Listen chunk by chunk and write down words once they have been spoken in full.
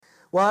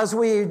Well, as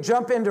we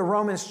jump into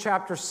Romans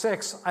chapter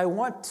 6, I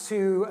want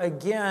to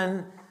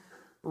again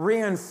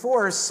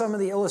reinforce some of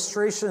the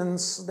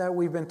illustrations that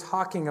we've been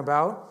talking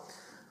about.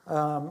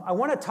 I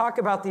want to talk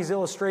about these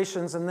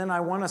illustrations, and then I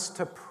want us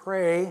to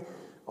pray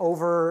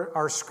over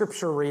our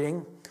scripture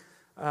reading.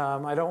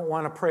 I don't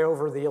want to pray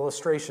over the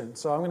illustration.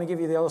 So I'm going to give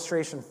you the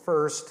illustration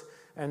first,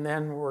 and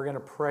then we're going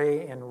to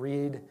pray and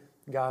read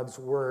God's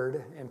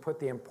word and put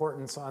the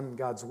importance on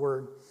God's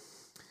word.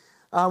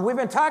 We've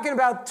been talking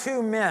about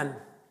two men,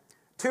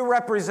 two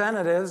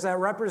representatives that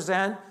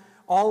represent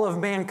all of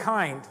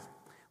mankind.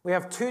 We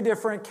have two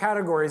different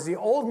categories, the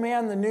old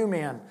man, the new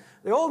man.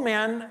 The old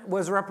man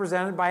was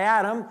represented by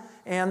Adam,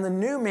 and the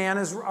new man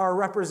are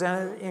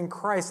represented in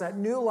Christ, that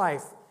new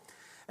life.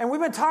 And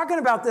we've been talking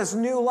about this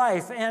new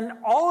life, and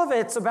all of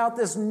it's about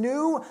this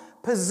new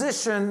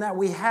position that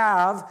we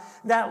have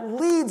that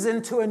leads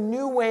into a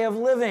new way of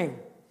living.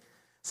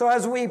 So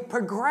as we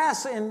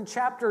progress in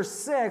chapter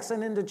 6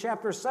 and into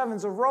chapter 7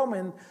 of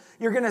Romans,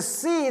 you're going to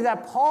see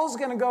that Paul's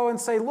going to go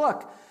and say,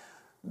 look,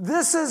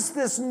 this is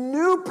this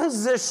new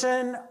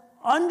position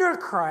under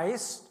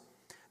Christ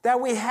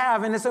that we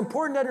have, and it's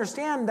important to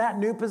understand that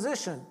new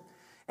position.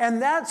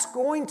 And that's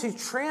going to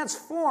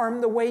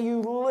transform the way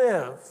you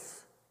live.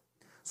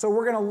 So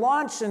we're going to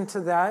launch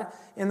into that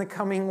in the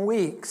coming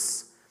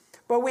weeks.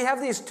 But we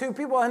have these two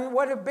people, and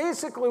what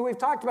basically we've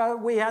talked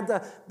about, we had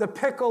the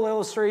pickle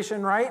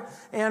illustration, right?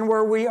 And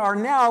where we are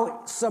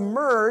now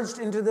submerged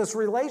into this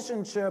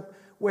relationship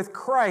with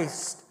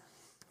Christ.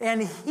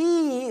 And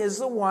He is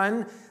the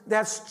one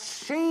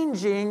that's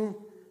changing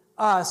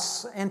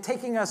us and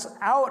taking us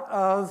out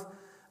of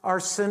our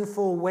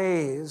sinful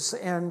ways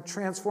and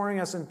transforming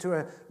us into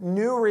a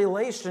new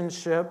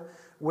relationship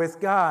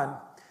with God.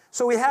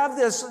 So we have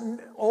this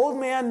old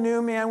man,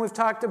 new man. We've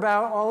talked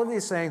about all of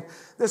these things.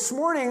 This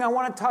morning, I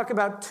want to talk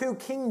about two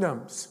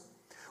kingdoms.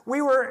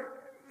 We were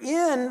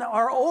in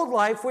our old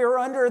life, we were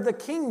under the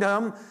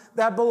kingdom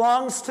that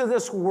belongs to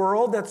this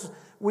world.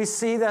 We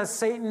see that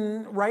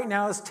Satan right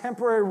now is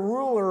temporary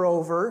ruler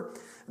over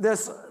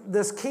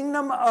this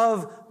kingdom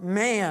of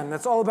man.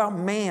 That's all about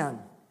man.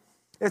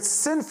 It's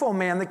sinful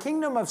man, the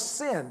kingdom of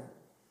sin,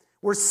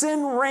 where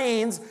sin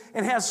reigns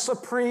and has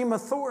supreme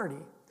authority.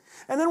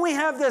 And then we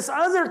have this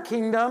other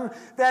kingdom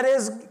that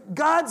is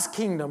God's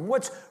kingdom,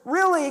 which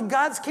really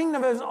God's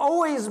kingdom has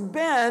always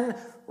been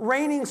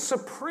reigning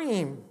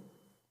supreme.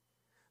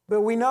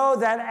 But we know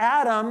that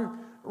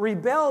Adam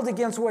rebelled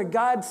against what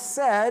God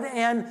said,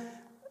 and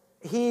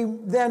he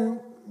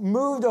then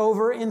moved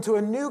over into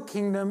a new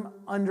kingdom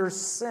under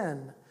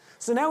sin.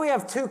 So now we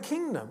have two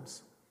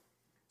kingdoms.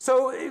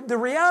 So the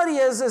reality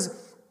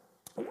is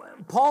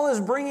Paul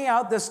is bringing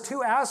out this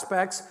two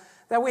aspects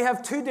that we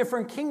have two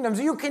different kingdoms.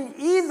 You can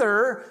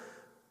either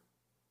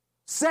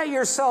set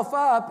yourself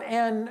up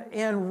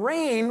and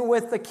reign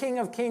with the King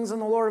of Kings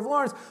and the Lord of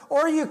Lords,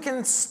 or you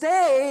can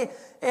stay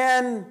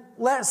and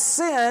let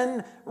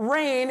sin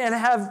reign and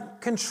have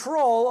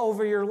control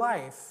over your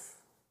life.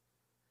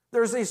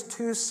 There's these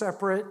two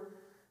separate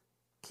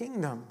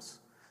kingdoms.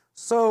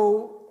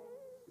 So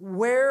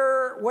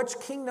which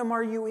kingdom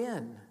are you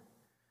in?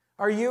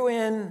 Are you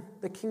in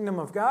the kingdom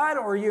of God,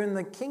 or are you in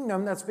the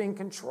kingdom that's being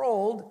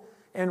controlled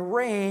and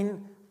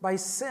reigned by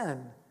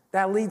sin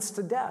that leads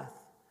to death?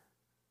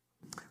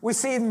 We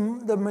see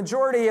the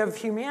majority of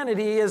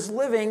humanity is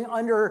living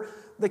under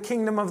the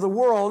kingdom of the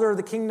world, or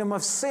the kingdom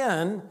of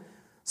sin,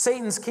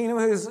 Satan's kingdom,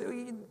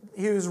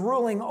 who's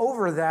ruling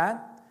over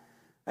that.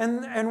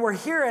 And we're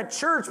here at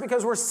church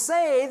because we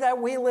say that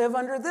we live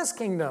under this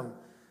kingdom,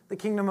 the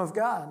kingdom of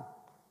God.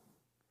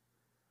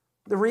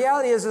 The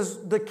reality is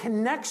the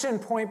connection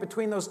point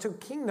between those two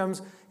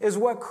kingdoms is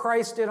what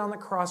Christ did on the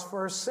cross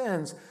for our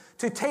sins,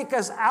 to take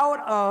us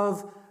out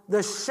of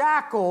the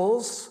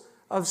shackles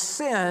of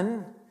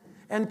sin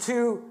and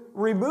to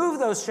remove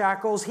those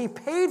shackles. He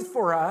paid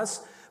for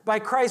us by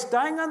Christ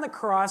dying on the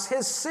cross.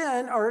 His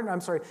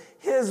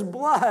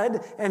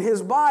blood and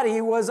his body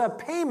was a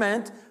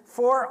payment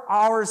for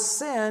our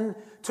sin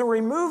to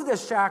remove the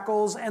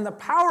shackles and the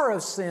power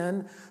of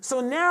sin. So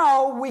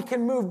now we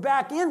can move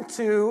back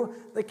into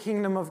the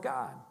kingdom of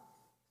God.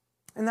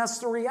 And that's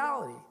the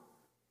reality.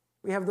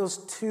 We have those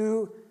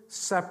two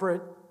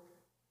separate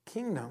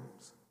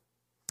kingdoms.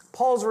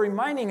 Paul's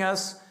reminding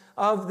us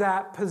of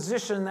that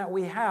position that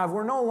we have.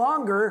 We're no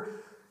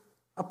longer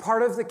a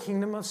part of the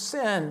kingdom of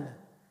sin.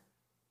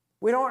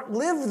 We don't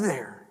live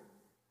there.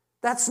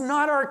 That's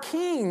not our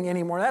king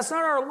anymore. That's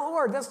not our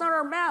Lord. That's not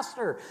our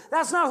master.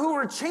 That's not who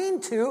we're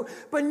chained to.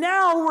 But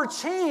now we're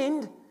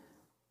chained.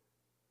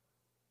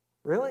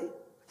 Really?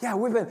 Yeah,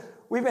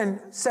 we've been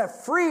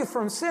set free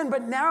from sin,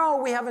 but now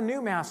we have a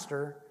new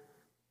master.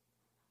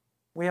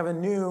 We have a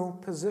new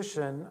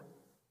position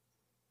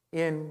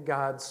in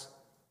God's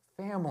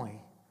family.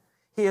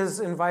 He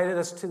has invited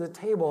us to the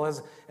table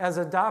as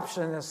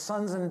adoption, as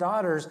sons and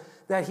daughters,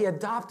 that he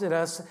adopted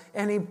us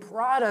and he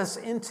brought us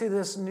into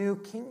this new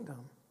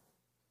kingdom.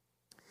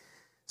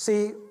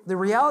 See, the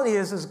reality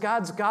is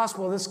God's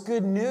gospel, this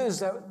good news,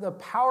 that the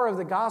power of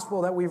the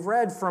gospel that we've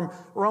read from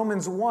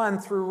Romans 1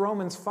 through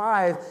Romans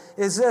 5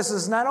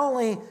 is not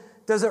only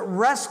does it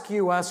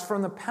rescue us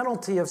from the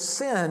penalty of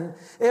sin,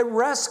 it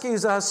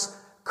rescues us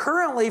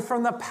currently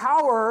from the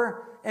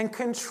power and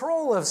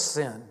control of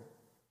sin.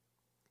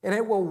 And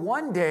it will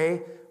one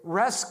day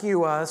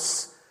rescue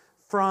us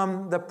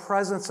from the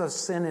presence of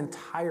sin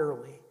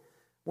entirely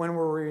when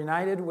we're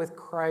united with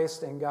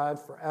Christ and God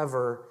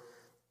forever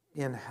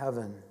in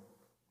heaven.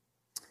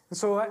 And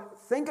so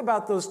think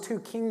about those two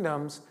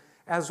kingdoms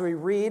as we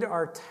read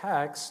our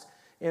text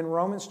in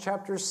Romans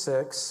chapter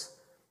 6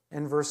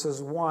 and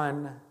verses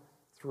 1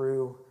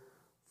 through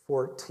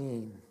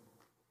 14.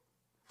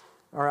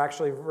 Or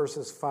actually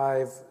verses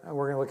 5, and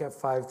we're going to look at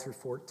 5 through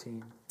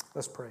 14.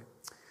 Let's pray.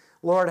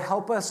 Lord,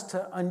 help us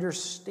to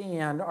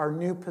understand our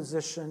new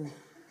position,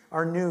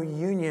 our new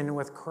union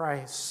with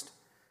Christ,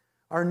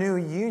 our new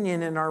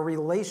union in our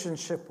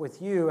relationship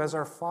with you as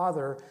our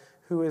Father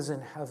who is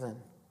in heaven.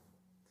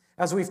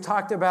 As we've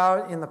talked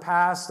about in the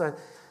past,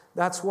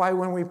 that's why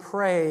when we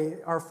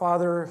pray, our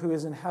Father who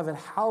is in heaven,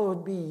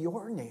 hallowed be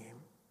your name.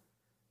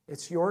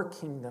 It's your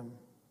kingdom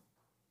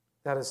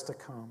that is to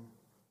come.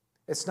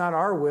 It's not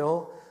our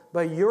will,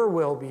 but your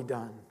will be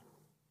done.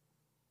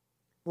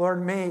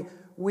 Lord, may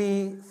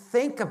we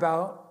think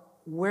about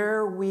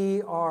where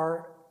we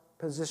are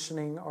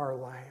positioning our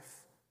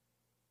life.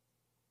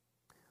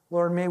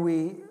 Lord, may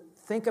we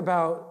think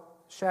about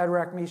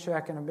Shadrach,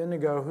 Meshach, and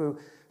Abednego, who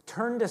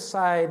turned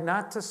aside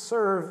not to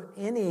serve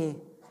any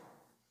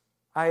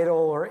idol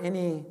or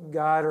any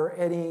god or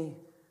any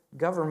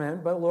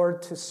government, but,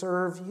 Lord, to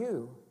serve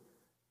you,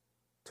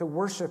 to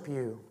worship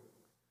you,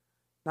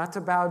 not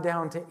to bow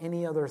down to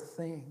any other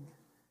thing.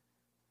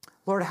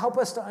 Lord, help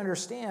us to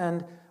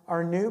understand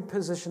our new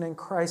position in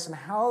Christ and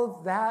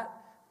how that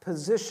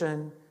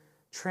position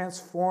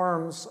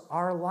transforms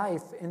our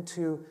life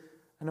into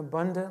an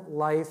abundant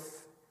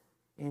life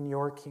in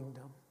your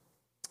kingdom.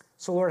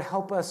 So, Lord,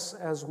 help us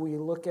as we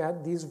look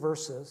at these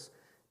verses.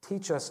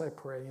 Teach us, I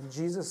pray. In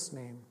Jesus'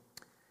 name,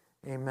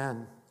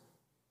 amen.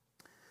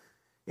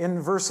 In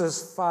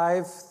verses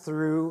 5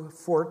 through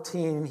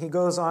 14, he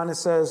goes on and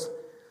says,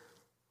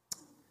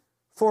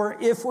 "For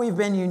if we've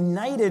been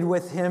united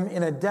with him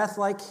in a death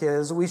like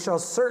his, we shall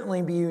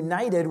certainly be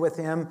united with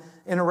him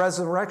in a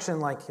resurrection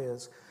like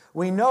his.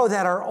 We know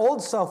that our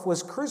old self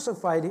was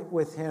crucified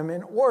with him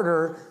in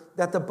order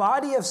that the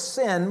body of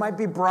sin might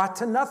be brought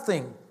to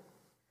nothing,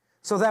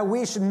 so that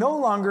we should no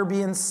longer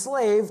be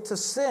enslaved to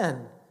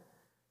sin.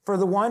 For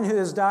the one who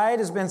has died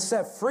has been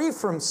set free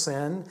from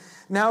sin.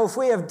 Now, if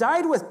we have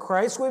died with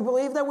Christ, we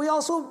believe that we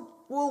also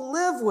will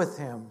live with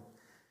him.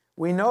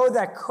 We know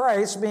that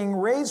Christ, being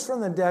raised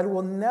from the dead,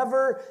 will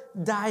never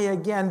die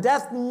again.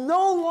 Death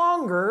no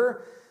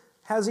longer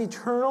has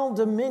eternal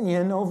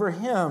dominion over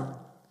him.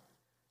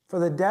 For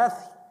the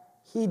death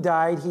he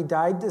died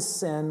to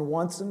sin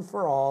once and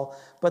for all,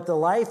 but the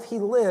life he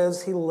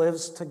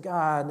lives to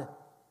God.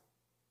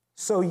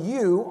 So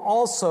you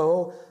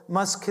also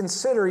must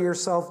consider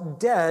yourself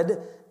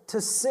dead to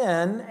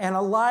sin and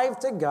alive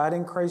to God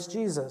in Christ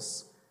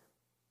Jesus.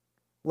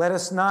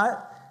 Let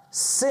not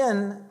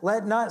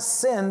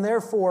sin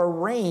therefore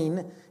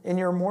reign in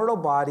your mortal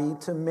body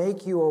to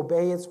make you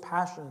obey its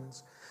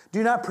passions.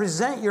 Do not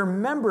present your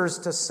members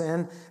to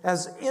sin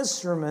as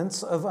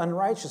instruments of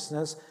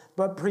unrighteousness,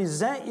 but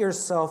present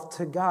yourself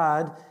to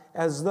God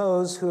as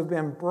those who have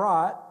been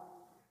brought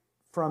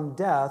from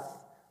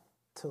death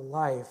to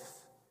life,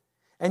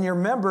 and your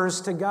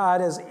members to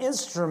God as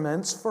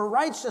instruments for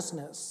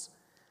righteousness.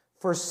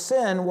 For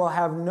sin will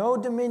have no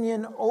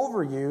dominion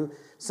over you,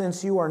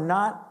 since you are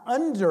not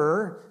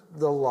under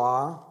the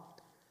law,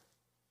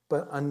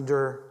 but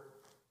under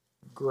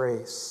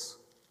grace."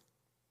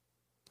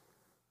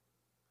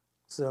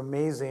 It's an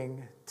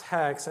amazing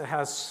text. It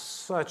has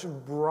such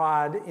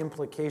broad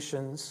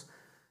implications.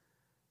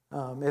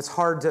 It's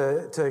hard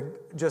to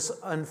just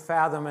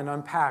unfathom and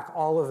unpack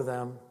all of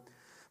them.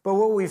 But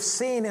what we've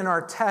seen in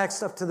our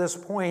text up to this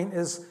point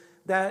is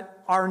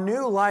that our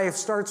new life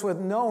starts with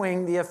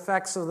knowing the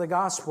effects of the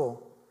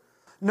gospel.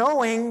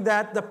 Knowing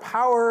that the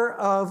power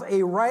of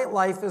a right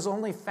life is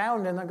only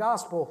found in the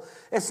gospel.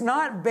 It's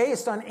not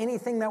based on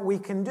anything that we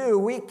can do.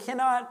 We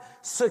cannot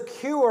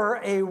secure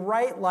a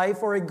right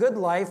life or a good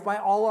life by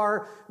all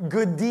our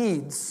good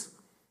deeds.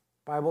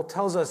 The Bible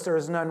tells us there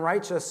is none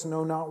righteous,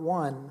 no, not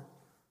one.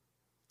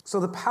 So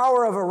the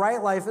power of a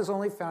right life is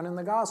only found in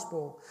the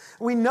gospel.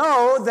 We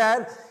know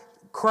that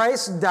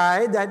Christ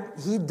died,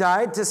 that he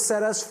died to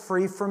set us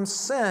free from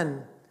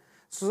sin.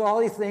 This is all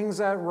the things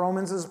that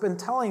Romans has been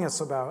telling us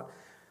about.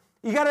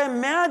 You got to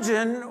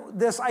imagine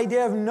this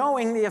idea of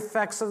knowing the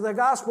effects of the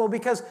gospel,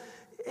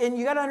 and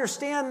you got to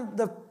understand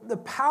the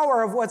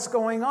power of what's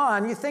going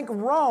on. You think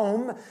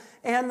Rome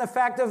and the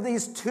fact of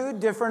these two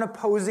different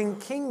opposing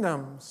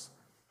kingdoms.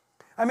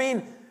 I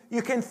mean,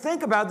 you can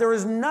think about there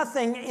was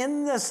nothing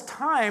in this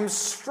time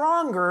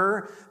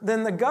stronger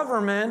than the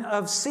government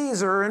of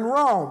Caesar in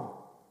Rome.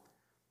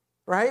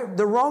 right?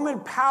 The Roman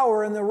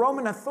power and the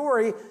Roman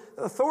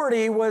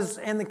authority was,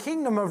 and the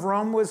kingdom of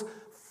Rome was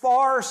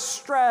far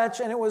stretched,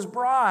 and it was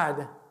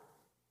broad.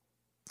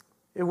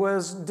 It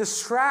was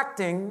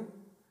distracting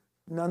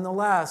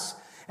nonetheless.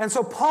 And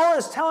so Paul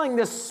is telling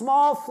this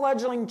small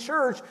fledgling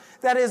church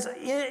that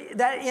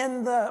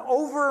in the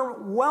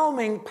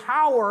overwhelming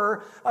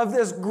power of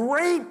this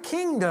great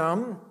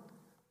kingdom,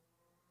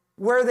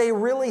 where they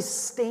really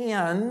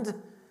stand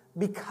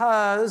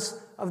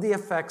because of the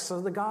effects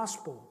of the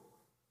gospel.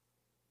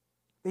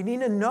 They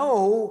need to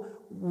know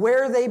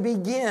where they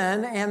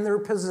begin and their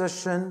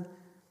position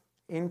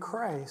in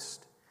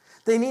Christ.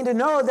 They need to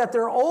know that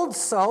their old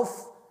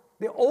self,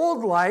 the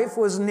old life,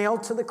 was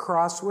nailed to the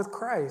cross with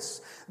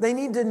Christ. They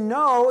need to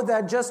know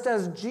that just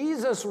as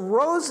Jesus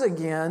rose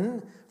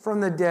again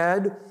from the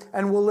dead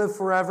and will live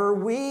forever,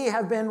 we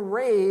have been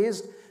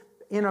raised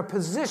in a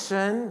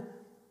position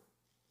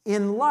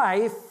in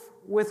life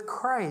with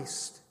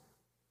Christ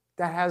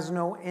that has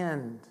no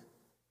end.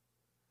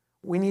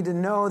 We need to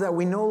know that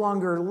we no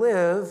longer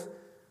live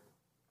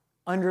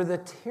under the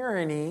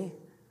tyranny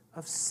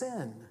of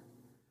sin.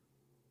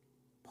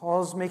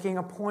 Paul's making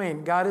a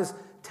point. God is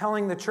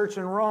telling the church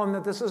in Rome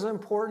that this is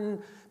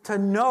important to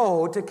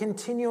know, to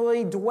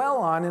continually dwell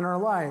on in our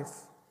life.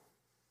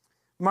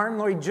 Martin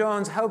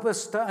Lloyd-Jones helps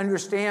us to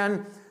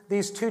understand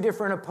these two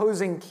different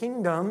opposing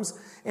kingdoms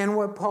and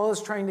what Paul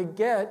is trying to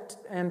get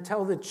and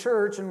tell the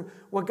church and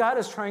what God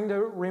is trying to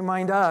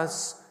remind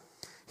us.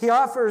 He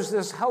offers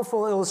this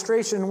helpful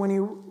illustration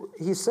when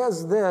he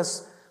says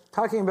this,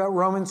 talking about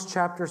Romans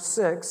chapter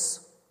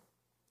 6,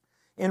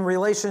 in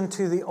relation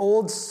to the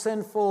old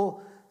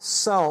sinful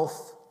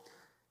self.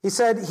 He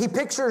said he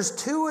pictures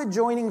two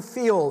adjoining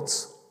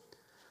fields.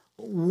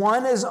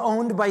 One is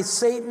owned by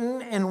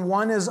Satan and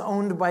one is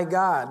owned by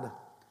God.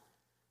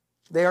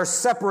 They are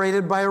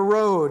separated by a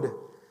road.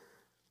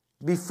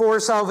 Before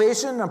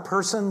salvation, a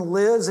person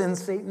lives in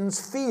Satan's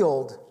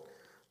field,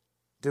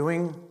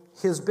 doing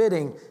his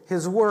bidding,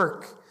 his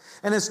work,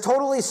 and is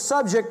totally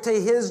subject to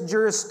his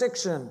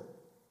jurisdiction.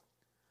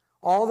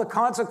 All the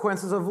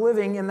consequences of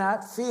living in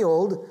that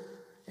field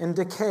in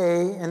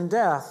decay and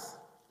death.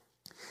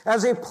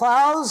 As he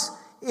plows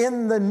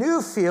in the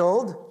new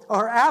field,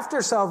 or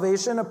after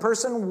salvation, a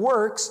person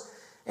works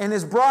and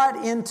is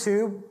brought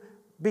into,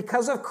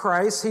 because of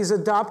Christ, he's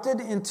adopted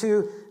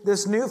into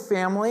this new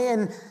family,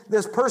 and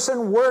this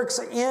person works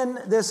in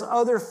this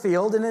other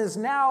field and is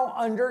now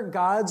under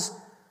God's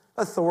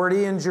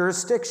authority and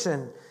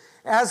jurisdiction.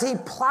 As he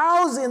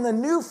plows in the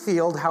new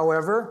field,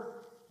 however,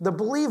 the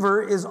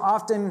believer is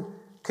often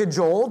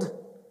cajoled,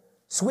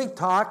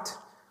 sweet-talked,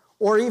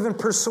 or even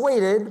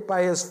persuaded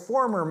by his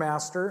former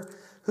master,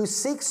 who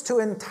seeks to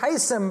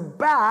entice him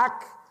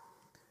back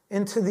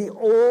into the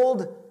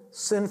old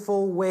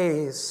sinful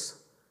ways.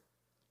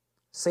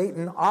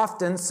 Satan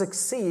often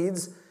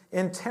succeeds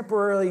in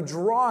temporarily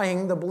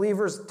drawing the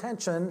believer's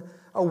attention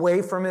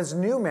away from his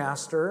new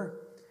master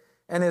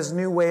and his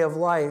new way of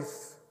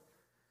life.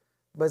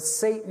 But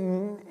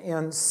Satan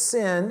and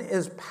sin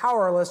is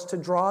powerless to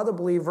draw the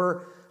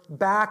believer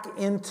back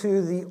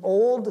into the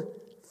old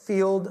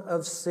field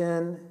of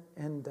sin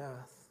and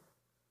death.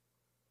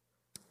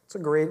 It's a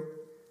great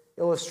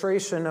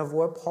illustration of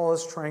what Paul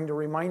is trying to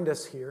remind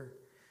us here.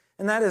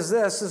 And that is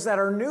this, is that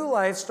our new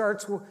life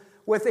starts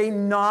with a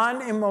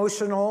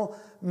non-emotional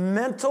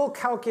mental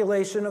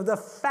calculation of the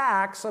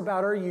facts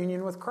about our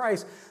union with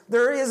Christ.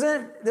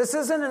 This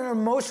isn't an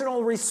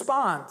emotional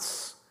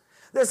response.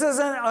 This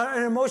isn't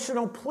an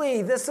emotional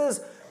plea. This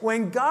is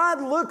when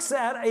God looks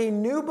at a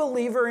new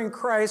believer in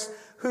Christ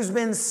who's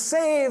been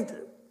saved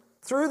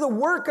through the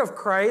work of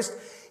Christ,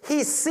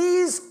 he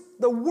sees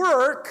the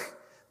work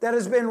that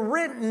has been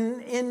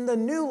written in the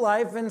new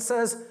life and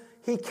says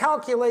he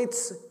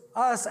calculates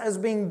us as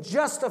being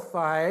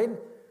justified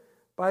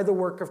by the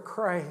work of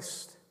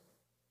Christ.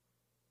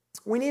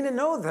 We need to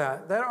know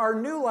that our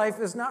new life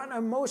is not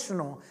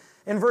emotional.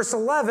 In verse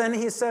 11,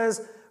 he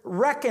says,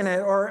 reckon it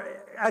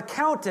or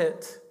account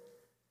it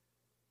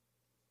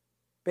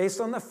based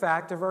on the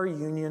fact of our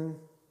union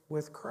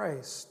with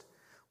Christ.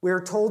 We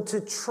are told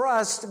to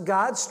trust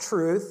God's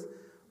truth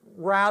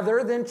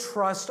rather than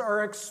trust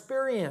our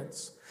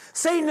experience.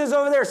 Satan is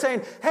over there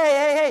saying,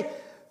 hey,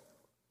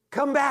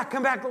 come back.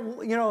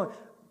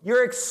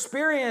 Your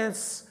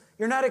experience,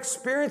 you're not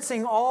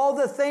experiencing all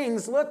the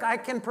things. Look, I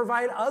can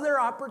provide other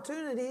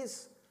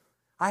opportunities.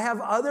 I have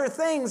other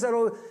things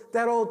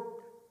that'll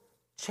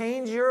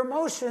change your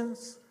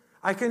emotions.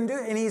 I can do,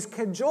 and he's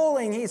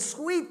cajoling, he's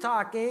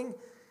sweet-talking,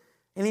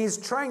 and he's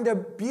trying to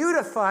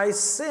beautify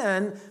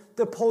sin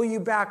to pull you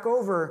back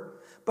over.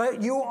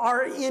 But you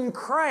are in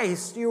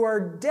Christ. You are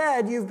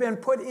dead. You've been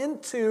put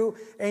into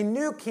a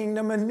new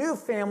kingdom, a new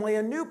family,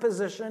 a new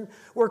position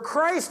where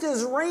Christ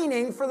is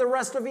reigning for the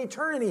rest of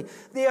eternity.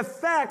 The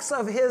effects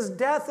of his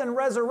death and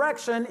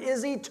resurrection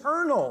is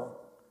eternal.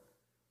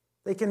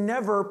 They can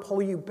never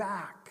pull you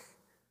back,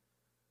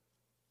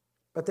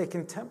 but they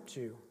can tempt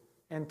you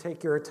and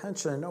take your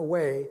attention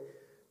away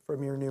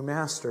from your new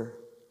master.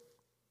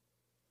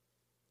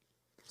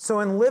 So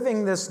in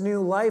living this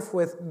new life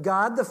with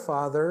God the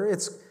Father,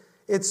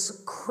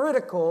 it's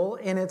critical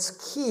and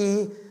it's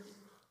key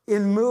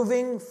in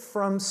moving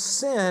from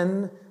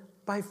sin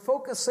by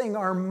focusing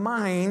our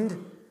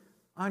mind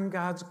on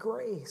God's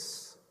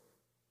grace,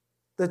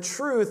 the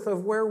truth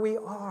of where we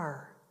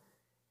are,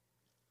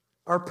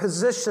 our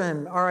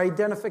position, our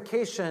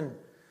identification,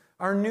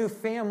 our new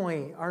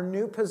family, our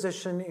new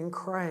position in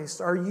Christ,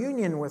 our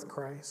union with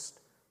Christ.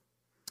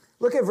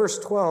 Look at verse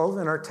 12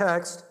 in our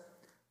text.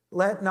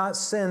 Let not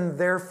sin,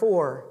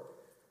 therefore.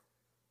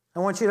 I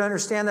want you to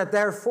understand that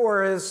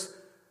therefore is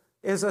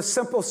a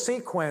simple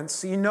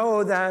sequence. You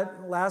know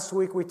that last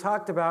week we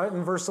talked about it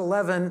in verse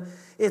 11.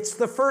 It's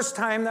the first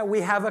time that we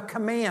have a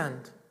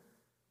command.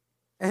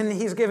 And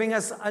he's giving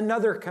us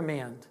another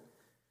command.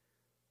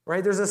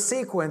 Right? There's a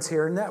sequence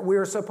here, and that we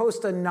are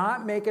supposed to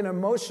not make an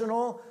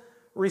emotional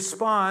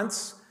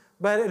response,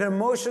 but a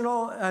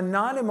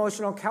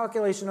non-emotional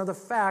calculation of the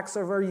facts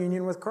of our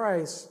union with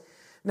Christ.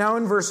 Now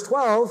in verse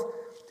 12,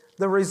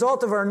 the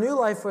result of our new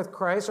life with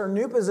Christ, our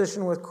new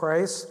position with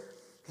Christ,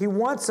 he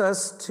wants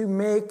us to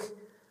make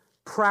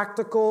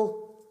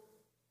practical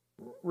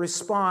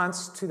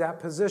response to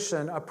that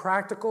position, a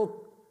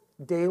practical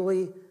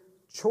daily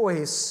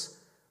choice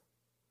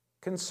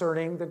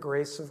concerning the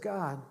grace of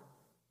God.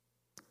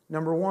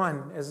 Number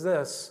one is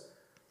this: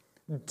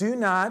 do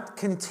not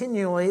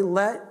continually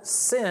let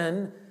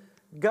sin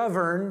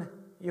govern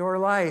your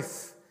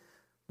life.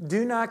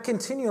 Do not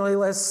continually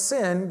let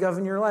sin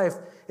govern your life.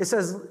 It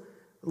says,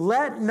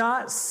 let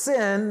not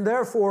sin,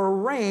 therefore,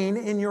 reign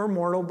in your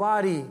mortal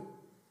body.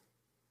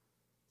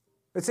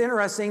 What's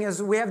interesting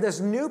is we have this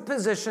new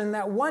position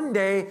that one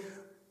day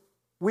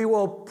we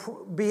will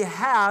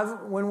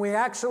have when we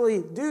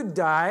actually do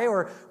die,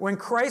 or when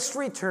Christ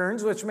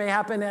returns, which may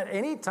happen at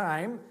any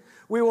time.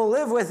 We will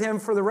live with him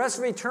for the rest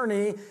of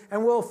eternity,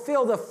 and we'll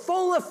feel the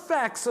full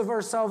effects of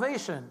our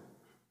salvation.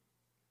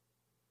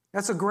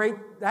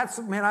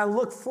 Man, I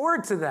look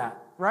forward to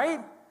that, right?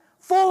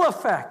 Full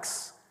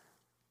effects.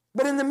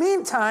 But in the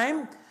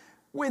meantime,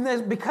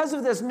 because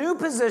of this new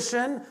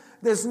position,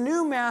 this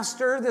new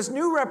master, this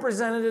new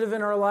representative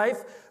in our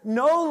life,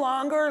 no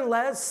longer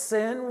let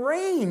sin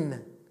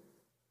reign.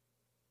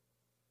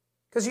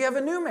 Because you have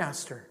a new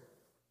master.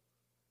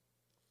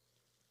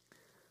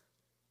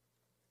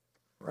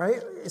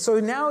 Right? So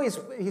now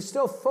he's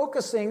still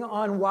focusing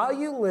on, while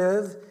you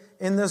live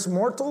in this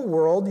mortal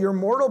world, your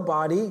mortal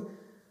body,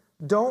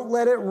 don't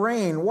let it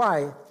reign.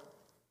 Why?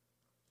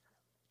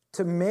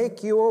 To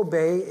make you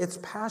obey its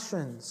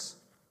passions.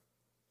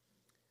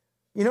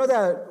 You know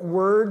that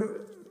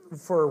word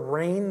for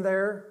reign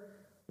there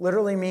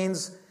literally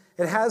means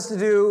it has to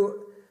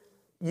do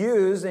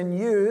with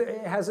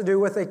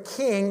a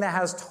king that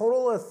has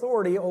total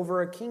authority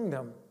over a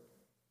kingdom.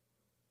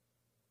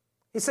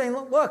 He's saying,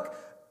 look,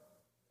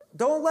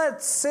 don't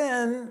let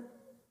sin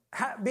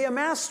be a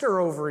master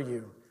over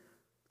you,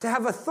 to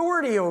have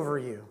authority over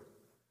you,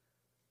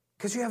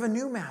 because you have a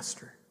new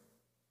master.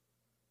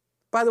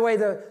 By the way,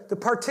 the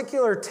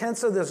particular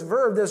tense of this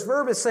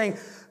verb is saying,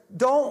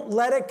 don't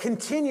let it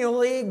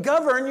continually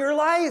govern your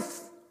life.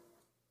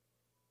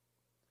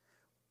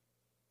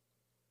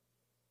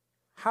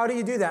 How do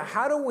you do that?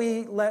 How do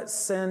we let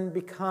sin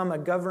become a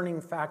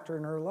governing factor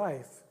in our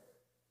life?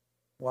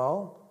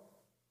 Well,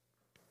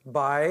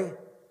 by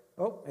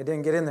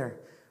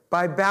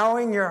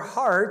bowing your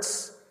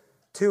hearts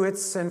to its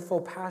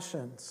sinful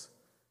passions.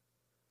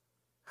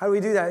 How do we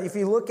do that? If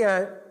you look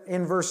at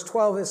in verse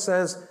 12, it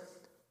says,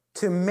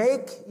 to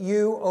make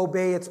you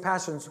obey its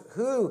passions.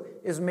 Who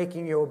is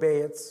making you obey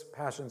its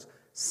passions?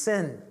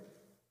 Sin.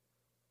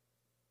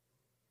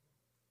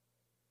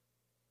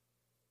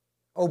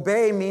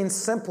 Obey means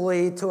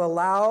simply to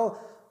allow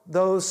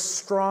those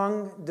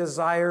strong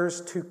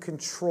desires to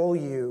control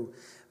you.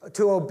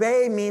 To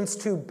obey means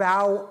to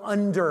bow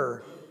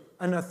under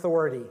an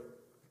authority.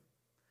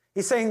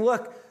 He's saying,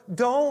 look,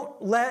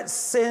 don't let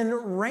sin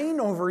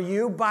reign over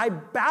you by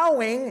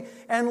bowing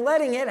and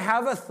letting it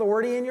have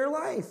authority in your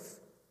life.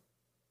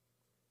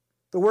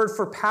 The word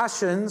for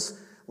passions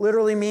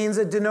literally means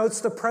it denotes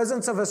the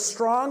presence of a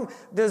strong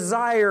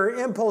desire,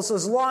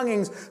 impulses,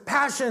 longings,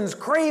 passions,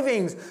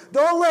 cravings.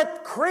 Don't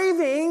let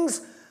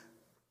cravings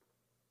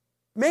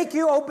make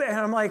you open. And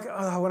I'm like,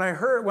 when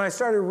I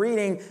started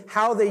reading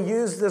how they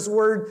use this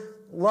word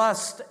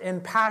lust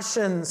and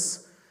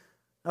passions,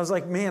 I was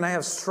like, man, I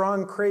have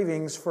strong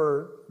cravings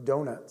for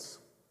donuts.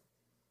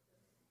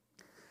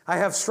 I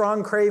have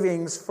strong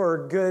cravings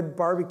for good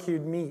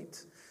barbecued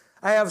meat.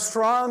 I have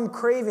strong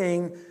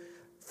craving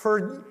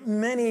for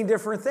many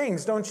different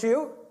things, don't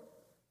you?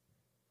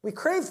 We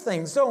crave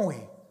things, don't we?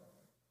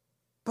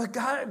 But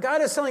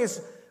God is telling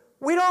us,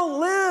 we don't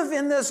live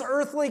in this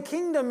earthly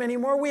kingdom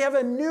anymore. We have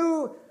a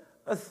new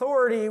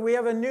authority. We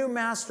have a new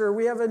master.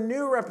 We have a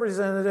new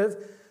representative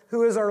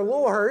who is our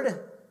Lord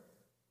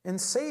and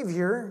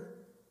Savior.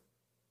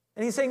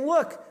 And he's saying,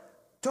 look,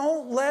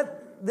 don't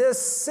let this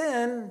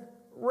sin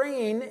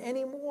reign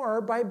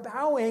anymore by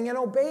bowing and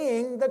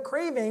obeying the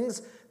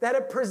cravings that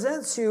it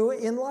presents you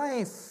in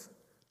life.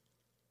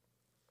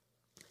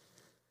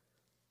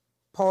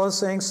 Paul is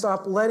saying,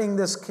 stop letting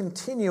this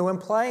continue,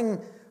 implying,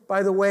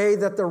 by the way,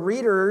 that the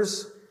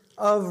readers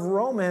of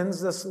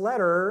Romans, this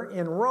letter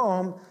in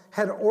Rome,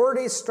 had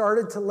already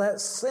started to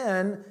let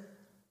sin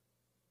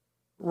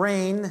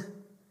reign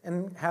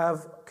and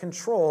have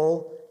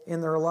control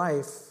in their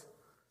life.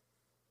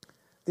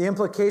 The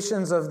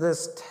implications of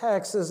this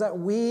text is that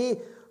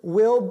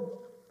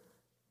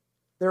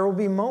there will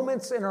be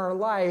moments in our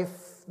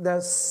life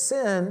that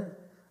sin,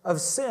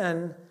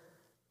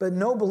 but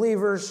no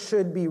believers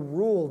should be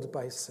ruled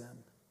by sin.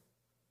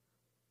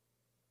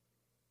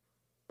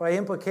 By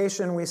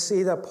implication, we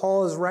see that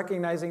Paul is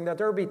recognizing that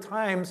there will be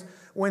times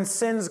when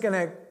sin's going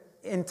to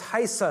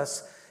entice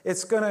us.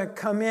 It's going to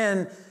come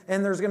in,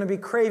 and there's going to be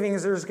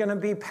cravings, there's going to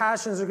be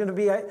passions, there's going to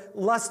be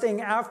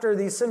lusting after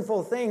these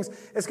sinful things.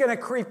 It's going to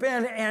creep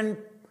in, and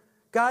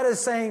God is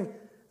saying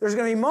there's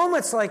going to be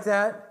moments like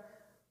that,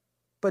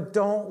 but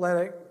don't let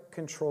it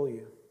control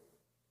you.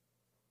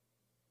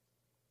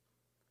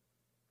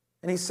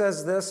 And he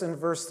says this in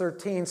verse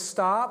 13,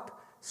 stop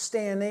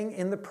standing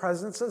in the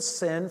presence of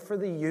sin for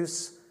the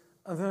use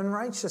of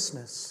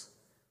unrighteousness.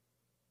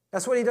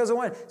 That's what he doesn't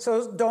want.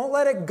 So don't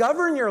let it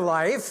govern your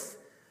life,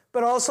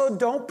 but also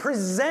don't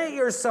present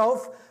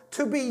yourself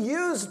to be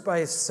used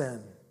by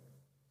sin.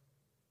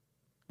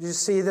 You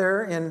see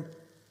there in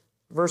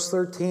verse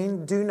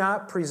 13, do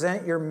not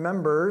present your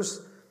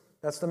members,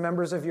 that's the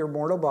members of your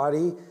mortal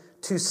body,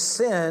 to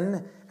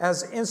sin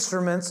as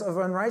instruments of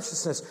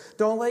unrighteousness.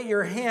 Don't let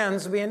your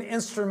hands be an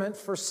instrument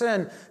for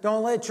sin.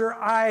 Don't let your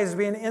eyes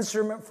be an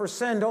instrument for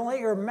sin. Don't let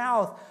your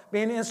mouth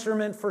be an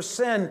instrument for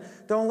sin.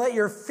 Don't let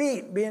your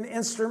feet be an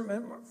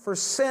instrument for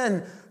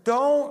sin.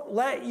 Don't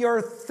let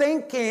your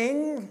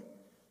thinking,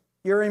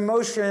 your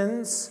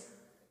emotions,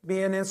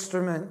 be an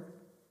instrument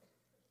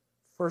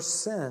for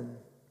sin.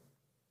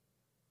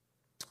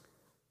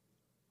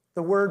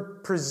 The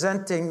word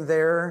presenting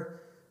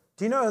there,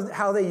 do you know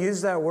how they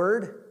use that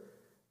word?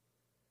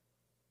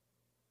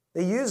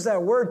 They use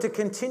that word to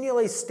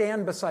continually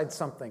stand beside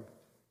something.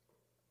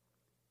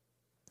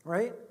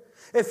 Right?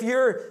 If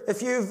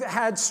you've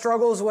had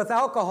struggles with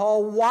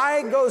alcohol,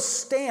 why go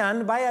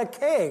stand by a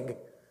keg?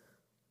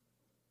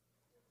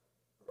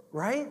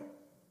 Right?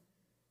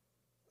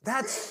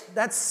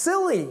 That's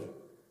silly. If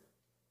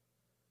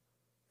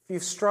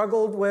you've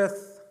struggled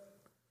with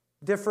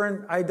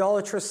different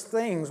idolatrous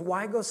things,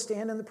 why go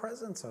stand in the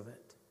presence of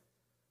it?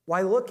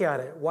 Why look at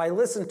it? Why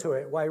listen to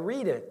it? Why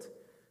read it?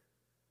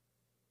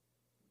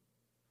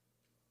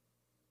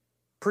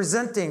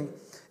 Presenting.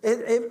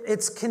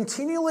 It's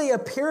continually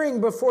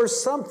appearing before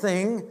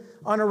something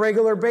on a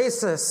regular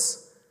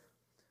basis.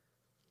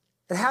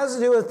 It has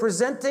to do with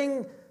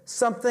presenting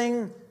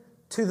something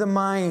to the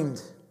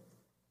mind.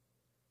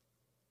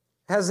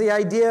 It has the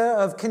idea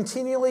of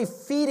continually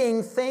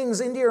feeding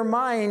things into your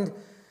mind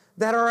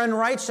that are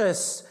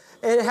unrighteous.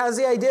 It has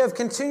the idea of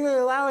continually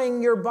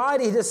allowing your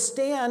body to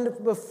stand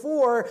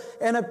before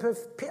and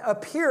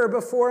appear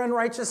before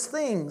unrighteous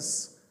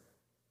things.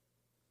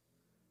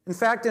 In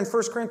fact, in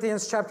 1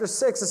 Corinthians chapter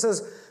 6, it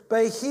says,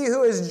 but he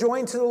who is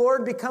joined to the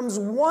Lord becomes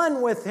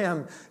one with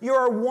him. You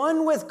are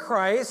one with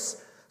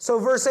Christ. So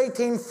verse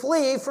 18,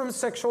 flee from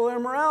sexual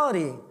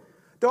immorality.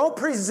 Don't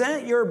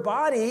present your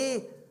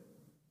body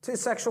to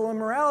sexual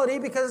immorality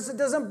because it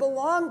doesn't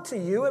belong to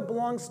you. It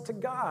belongs to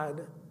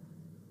God.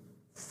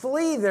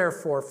 Flee,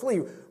 therefore.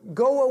 Flee.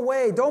 Go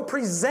away. Don't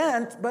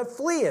present, but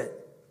flee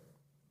it.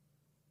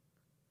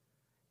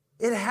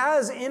 It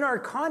has in our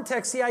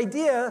context the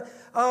idea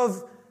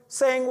of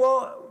saying,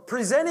 well,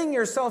 presenting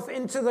yourself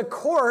into the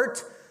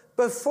court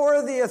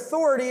before the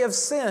authority of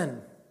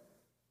sin.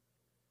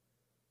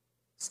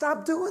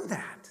 Stop doing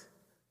that.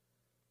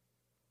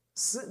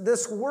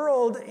 This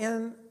world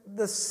and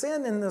the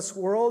sin in this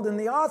world and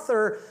the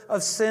author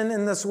of sin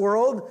in this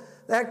world,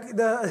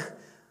 the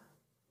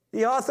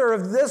author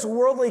of this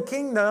worldly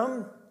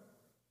kingdom,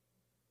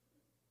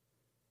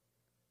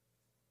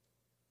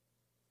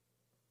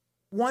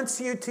 wants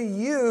you to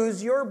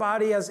use your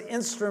body as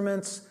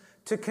instruments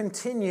to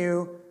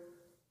continue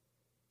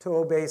to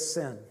obey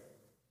sin.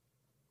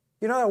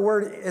 You know that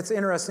word, it's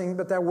interesting,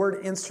 but that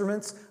word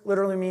instruments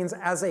literally means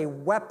as a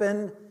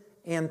weapon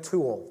and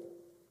tool.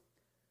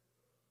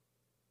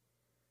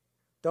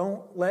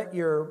 Don't let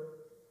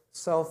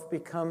yourself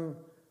become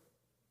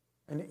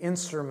an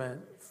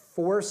instrument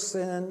for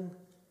sin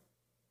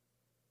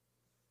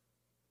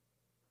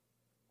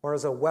or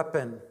as a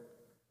weapon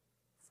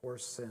for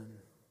sin.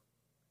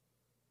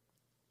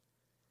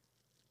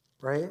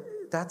 Right?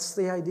 That's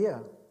the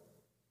idea.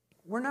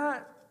 We're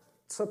not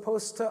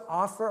supposed to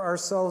offer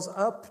ourselves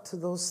up to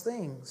those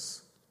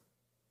things.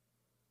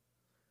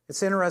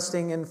 It's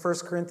interesting in 1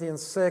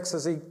 Corinthians 6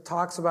 as he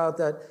talks about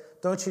that,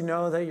 don't you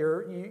know that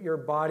your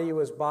body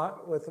was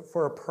bought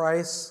for a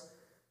price?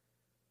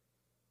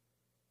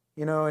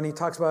 And he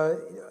talks about,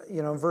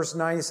 verse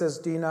 9, he says,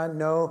 do you not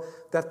know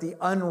that the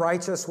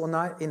unrighteous will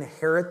not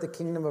inherit the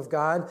kingdom of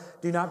God?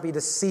 Do not be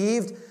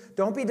deceived.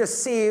 Don't be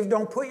deceived.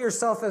 Don't put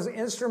yourself as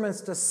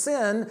instruments to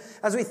sin.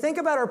 As we think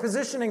about our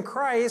position in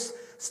Christ,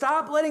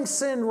 stop letting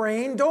sin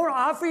reign. Don't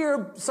offer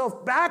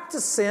yourself back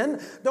to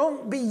sin.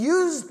 Don't be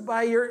used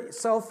by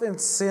yourself in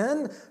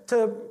sin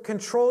to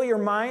control your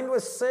mind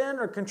with sin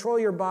or control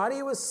your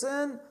body with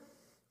sin.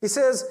 He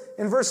says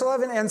in verse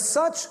 11, and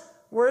such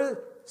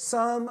were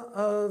some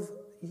of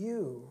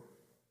you.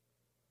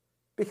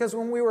 Because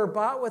when we were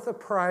bought with a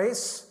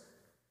price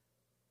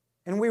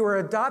and we were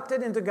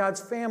adopted into God's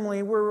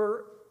family, we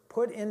were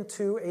put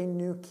into a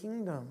new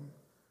kingdom.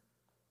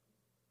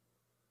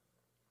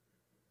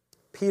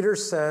 Peter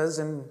says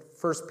in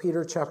 1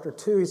 Peter chapter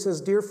 2, he says,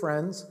 dear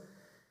friends,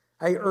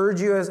 I urge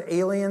you as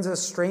aliens,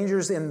 as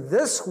strangers in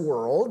this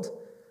world,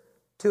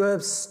 to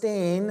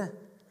abstain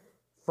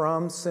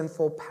from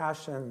sinful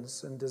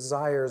passions and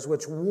desires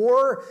which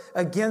war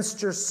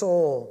against your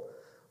soul.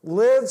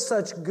 Live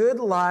such good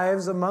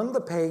lives among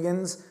the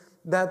pagans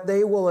that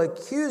they will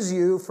accuse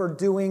you for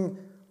doing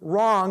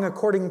wrong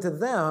according to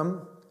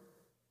them,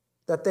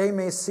 that they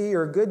may see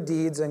your good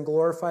deeds and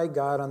glorify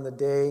God on the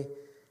day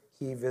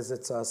he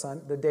visits us,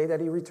 on the day that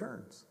he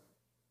returns.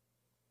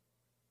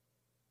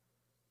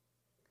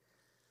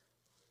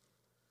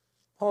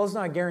 Paul's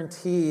not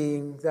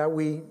guaranteeing that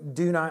we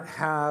do not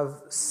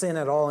have sin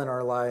at all in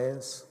our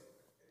lives,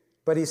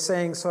 but he's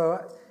saying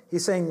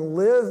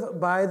live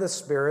by the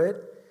Spirit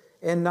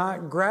and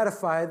not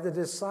gratify the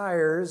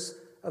desires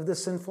of the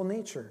sinful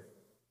nature.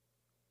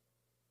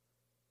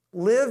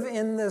 Live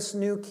in this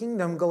new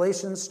kingdom,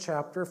 Galatians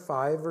chapter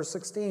 5, verse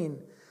 16.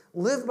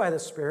 Live by the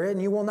Spirit,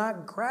 and you will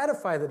not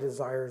gratify the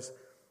desires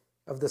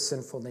of the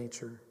sinful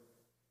nature.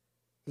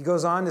 He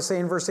goes on to say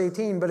in verse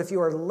 18, but if you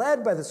are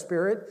led by the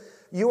Spirit,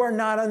 you are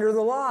not under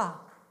the law.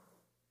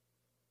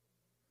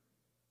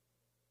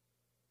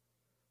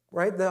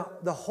 Right?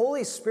 The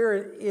Holy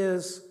Spirit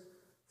is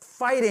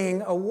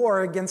fighting a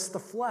war against the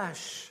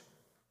flesh.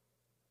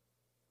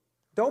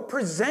 Don't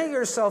present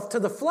yourself to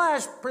the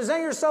flesh,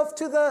 present yourself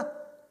to the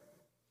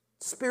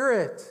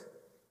Spirit.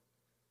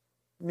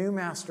 New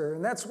master.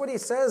 And that's what he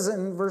says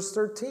in verse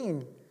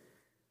 13.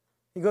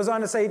 He goes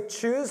on to say,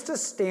 choose to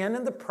stand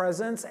in the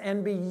presence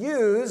and be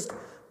used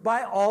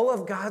by all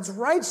of God's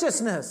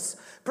righteousness.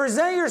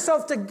 Present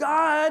yourself to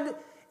God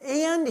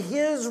and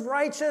his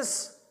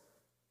righteous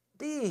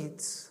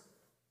deeds.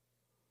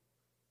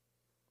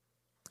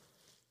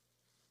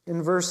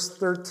 In verse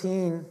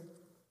 13,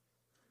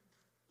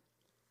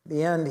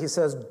 the end, he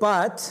says,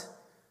 but,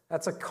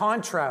 that's a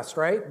contrast,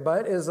 right?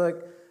 But is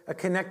a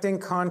connecting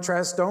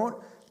contrast. Don't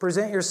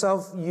present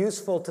yourself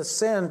useful to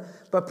sin,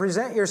 but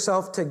present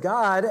yourself to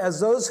God as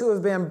those who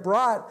have been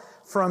brought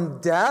from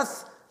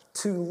death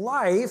to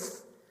life,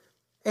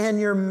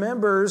 and your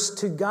members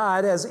to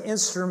God as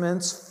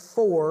instruments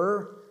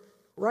for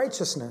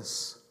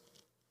righteousness.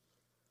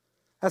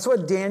 That's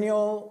what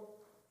Daniel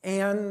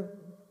and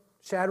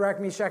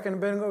Shadrach, Meshach, and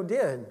Abednego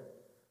did.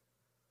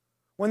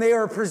 When they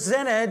were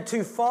presented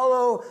to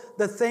follow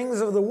the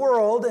things of the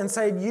world and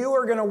said, you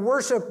are going to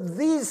worship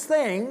these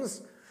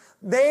things,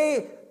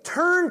 they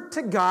turned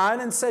to God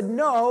and said,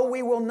 no,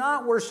 we will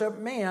not worship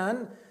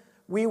man.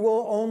 We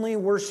will only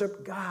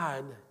worship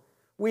God.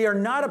 We are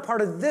not a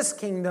part of this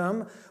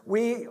kingdom.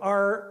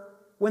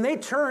 When they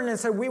turned and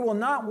said, we will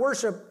not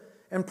worship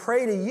and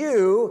pray to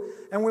you,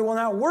 and we will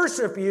not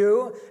worship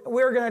you,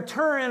 we're going to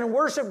turn and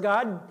worship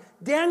God.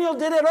 Daniel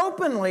did it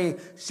openly.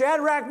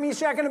 Shadrach,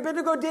 Meshach, and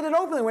Abednego did it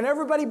openly. When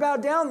everybody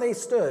bowed down, they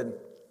stood.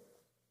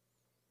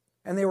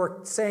 And they were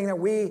saying that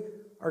we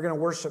are going to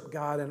worship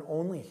God and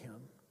only him.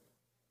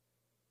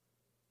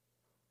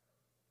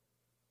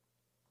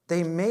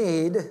 They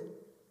made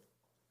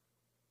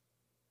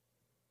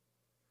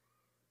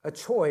a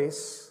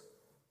choice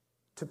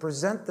to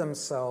present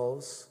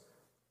themselves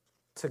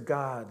to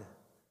God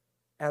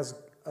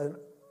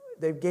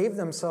they gave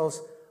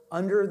themselves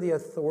under the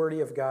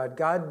authority of God.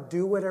 God,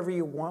 do whatever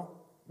you want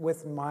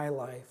with my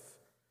life,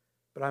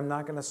 but I'm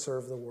not going to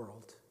serve the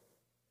world.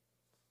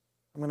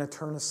 I'm going to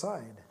turn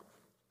aside.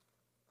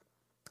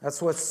 That's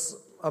what's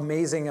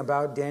amazing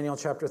about Daniel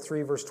chapter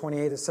 3, verse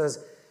 28. It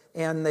says,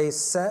 and they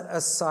set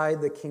aside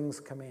the king's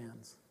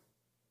commands.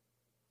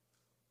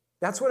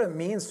 That's what it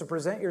means to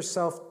present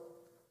yourself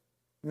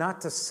not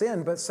to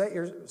sin, but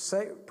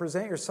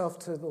present yourself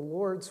to the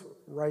Lord's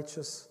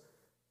righteous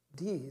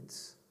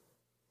deeds.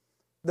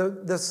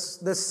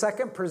 This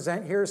second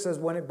present here says,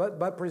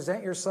 but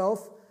present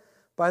yourself.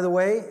 By the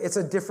way, it's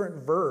a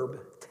different verb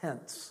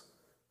tense.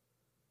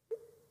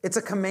 It's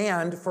a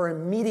command for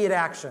immediate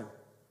action.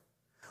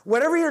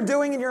 Whatever you're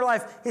doing in your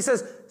life, he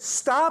says,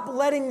 stop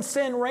letting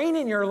sin reign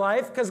in your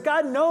life, because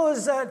God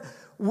knows that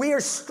we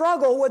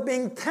struggle with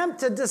being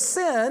tempted to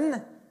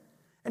sin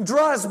and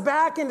draw us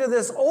back into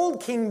this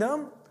old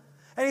kingdom.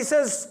 And he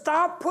says,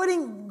 stop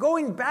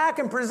going back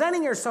and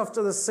presenting yourself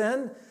to the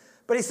sin.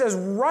 But he says,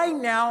 right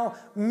now,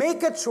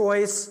 make a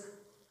choice,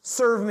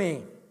 serve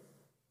me.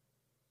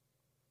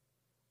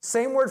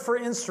 Same word for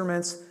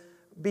instruments,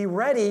 be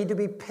ready to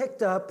be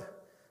picked up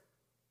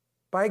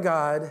by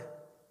God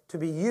to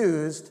be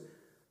used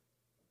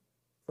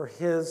for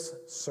His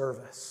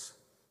service.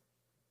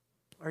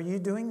 Are you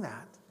doing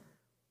that?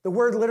 The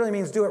word literally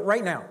means do it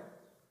right now.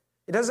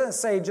 It doesn't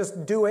say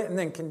just do it and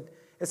then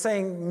it's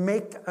saying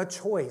make a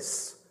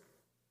choice.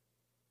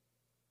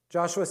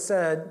 Joshua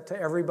said to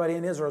everybody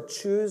in Israel,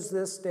 choose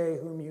this day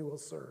whom you will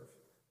serve.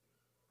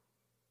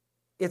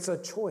 It's a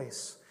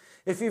choice.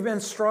 If you've been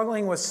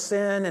struggling with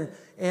sin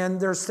and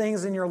there's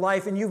things in your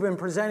life and you've been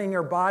presenting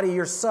your body,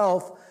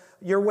 yourself,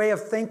 your way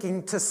of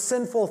thinking to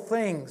sinful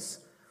things,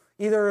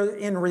 either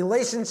in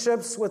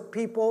relationships with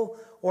people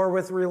or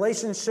with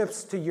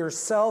relationships to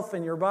yourself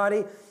and your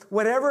body,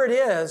 whatever it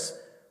is,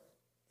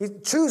 you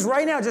choose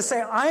right now. Just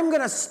say, I'm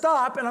going to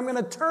stop and I'm going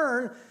to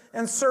turn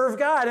and serve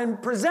God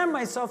and present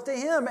myself to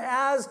Him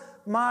as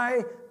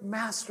my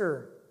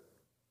master.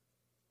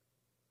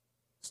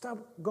 Stop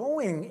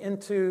going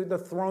into the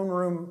throne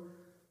room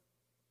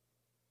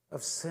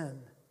of sin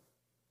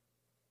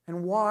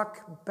and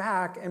walk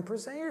back and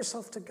present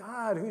yourself to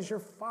God, who's your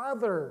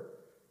Father,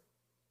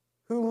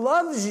 who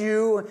loves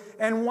you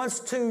and wants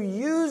to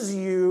use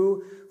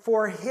you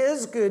for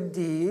His good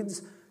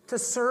deeds to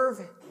serve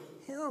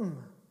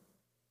Him.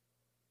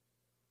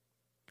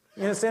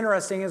 You know, it's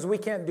interesting is we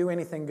can't do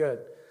anything good.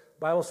 The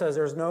Bible says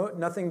there's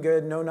nothing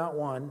good, no, not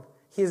one.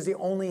 He is the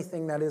only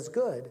thing that is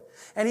good.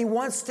 And He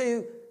wants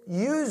to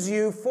use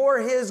you for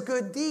His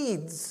good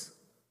deeds.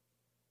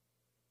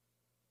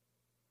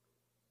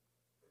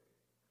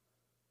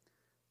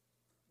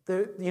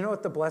 You know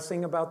what the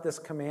blessing about this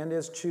command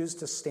is? Choose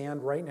to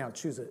stand right now.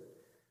 Choose it.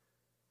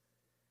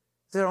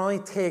 It only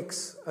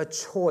takes a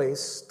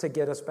choice to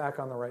get us back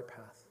on the right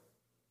path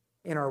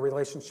in our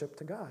relationship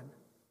to God.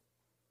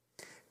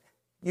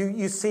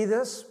 You see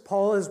this?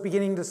 Paul is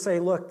beginning to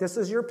say, look, this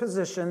is your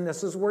position.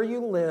 This is where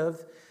you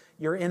live.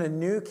 You're in a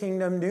new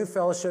kingdom, new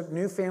fellowship,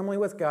 new family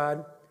with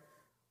God.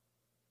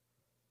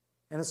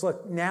 And it's,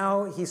 look,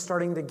 now he's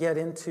starting to get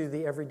into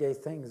the everyday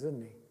things,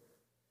 isn't he?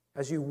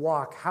 As you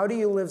walk, how do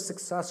you live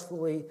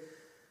successfully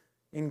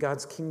in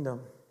God's kingdom?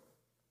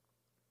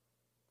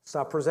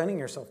 Stop presenting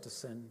yourself to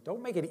sin.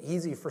 Don't make it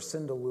easy for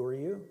sin to lure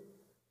you.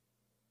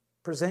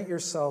 Present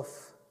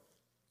yourself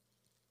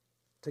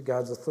to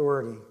God's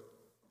authority.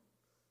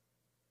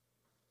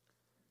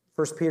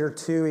 1 Peter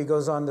 2, he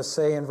goes on to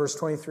say in verse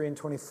 23 and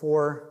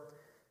 24,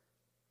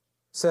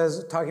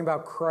 says, talking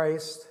about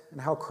Christ and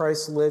how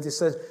Christ lived, he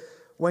says,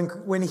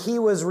 when he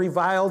was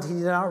reviled, he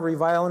did not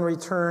revile in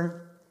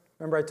return.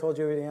 Remember I told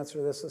you we'd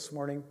answer this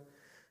morning?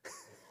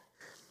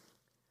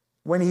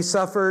 When he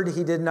suffered,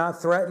 he did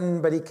not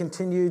threaten, but he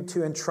continued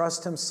to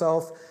entrust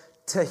himself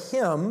to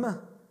Him.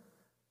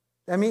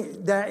 I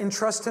mean, that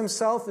entrust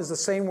himself is the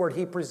same word.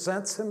 He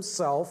presents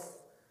himself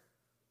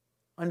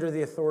under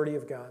the authority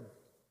of God.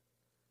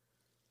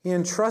 He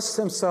entrusts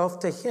himself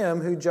to Him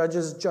who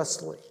judges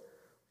justly.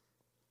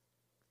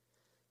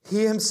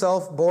 He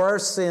Himself bore our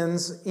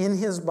sins in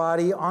His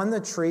body on the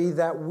tree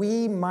that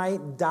we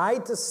might die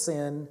to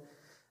sin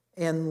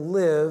and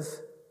live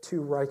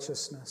to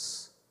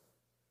righteousness.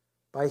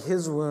 By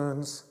His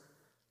wounds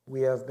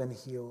we have been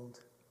healed.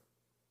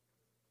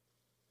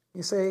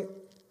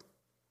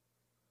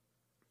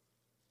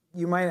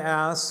 You might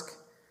ask,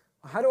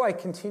 how do I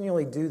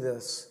continually do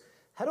this?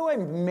 How do I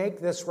make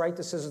this right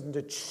decision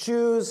to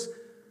choose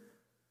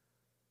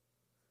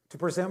to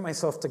present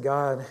myself to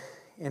God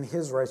in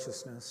His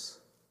righteousness?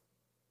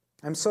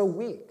 I'm so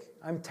weak.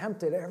 I'm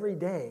tempted every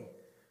day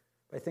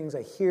by things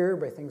I hear,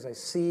 by things I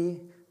see.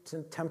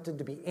 I'm tempted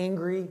to be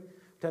angry.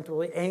 I'm tempted to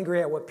be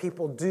angry at what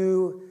people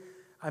do.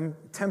 I'm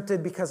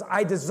tempted because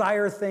I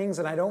desire things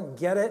and I don't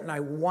get it and I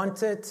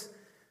want it.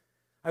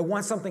 I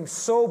want something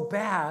so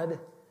bad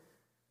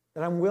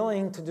that I'm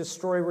willing to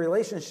destroy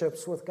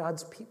relationships with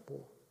God's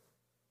people.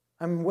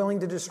 I'm willing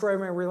to destroy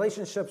my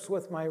relationships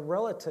with my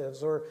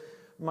relatives or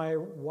my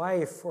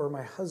wife or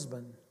my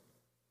husband.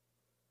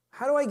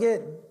 How do I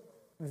get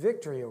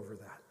victory over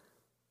that?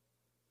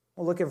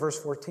 Well, look at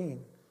verse 14.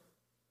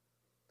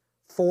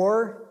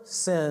 For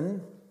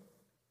sin,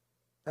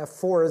 that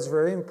for is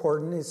very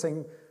important. He's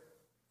saying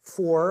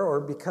for,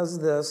 or because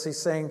of this, he's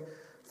saying,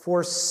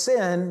 for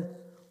sin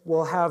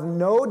will have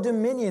no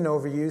dominion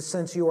over you,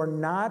 since you are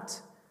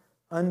not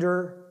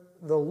under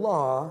the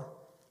law,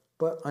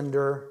 but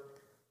under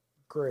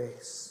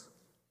grace.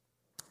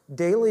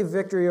 Daily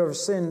victory over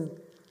sin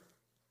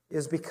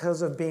is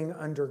because of being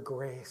under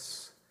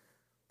grace.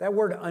 That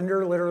word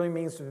under literally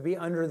means to be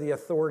under the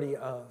authority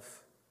of.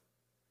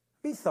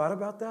 Have you thought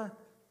about that?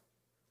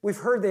 We've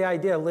heard the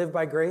idea, live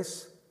by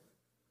grace.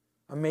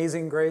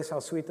 Amazing grace, how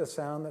sweet the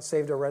sound that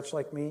saved a wretch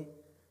like me.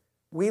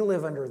 We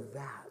live under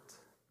that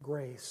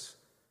grace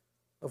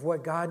of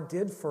what God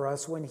did for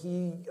us when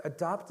He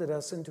adopted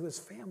us into His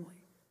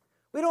family.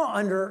 We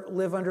don't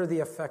live under the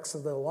effects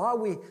of the law.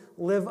 We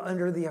live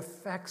under the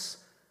effects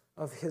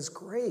of His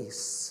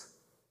grace.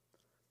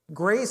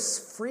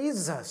 Grace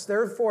frees us.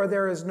 Therefore,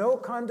 there is no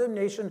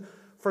condemnation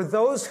for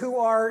those who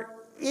are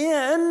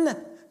in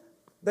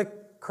the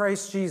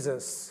Christ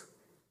Jesus.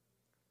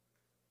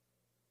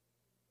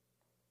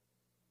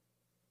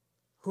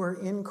 who are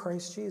in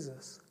Christ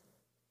Jesus?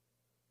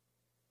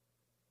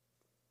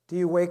 Do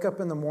you wake up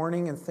in the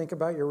morning and think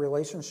about your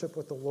relationship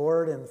with the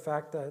Lord and, in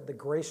fact, the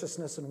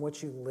graciousness in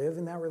which you live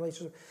in that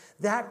relationship?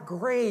 That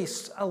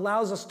grace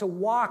allows us to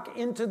walk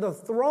into the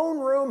throne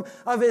room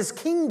of His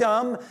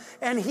kingdom,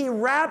 and He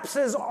wraps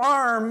His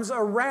arms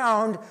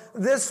around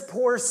this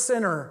poor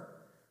sinner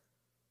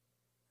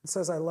and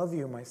says, I love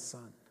you, my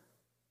son.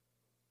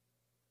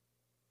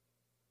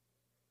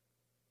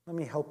 Let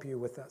me help you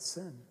with that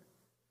sin.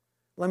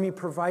 Let me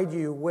provide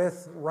you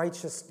with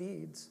righteous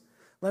deeds.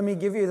 Let me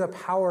give you the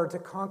power to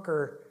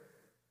conquer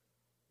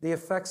the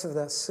effects of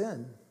that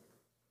sin.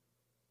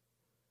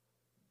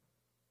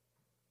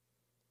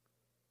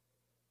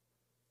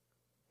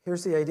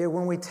 Here's the idea.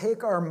 When we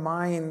take our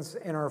minds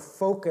and our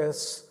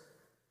focus,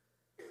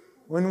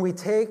 and we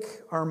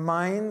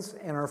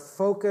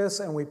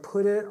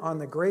put it on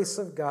the grace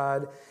of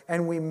God,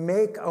 and we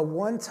make a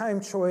one-time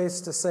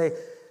choice to say,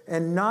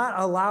 and not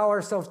allow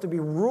ourselves to be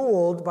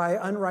ruled by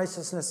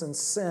unrighteousness and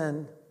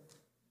sin,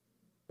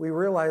 we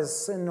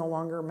realize sin no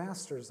longer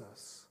masters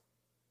us.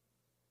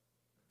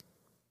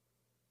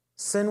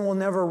 Sin will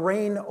never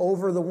reign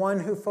over the one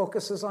who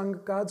focuses on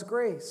God's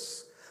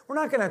grace. We're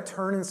not going to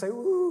turn and say,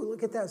 ooh,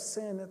 look at that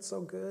sin, it's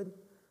so good.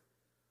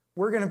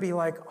 We're going to be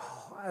like,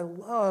 oh, I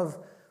love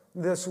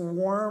this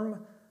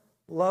warm,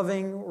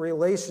 loving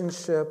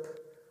relationship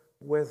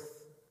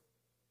with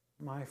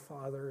my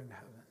Father in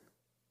heaven.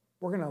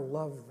 We're going to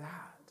love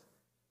that,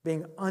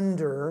 being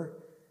under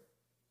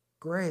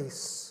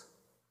grace.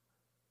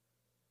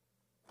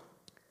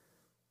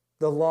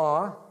 The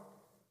law,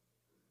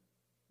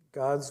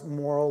 God's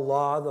moral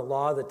law, the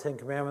law of the Ten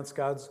Commandments,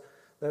 the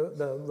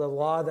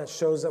law that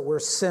shows that we're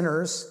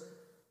sinners,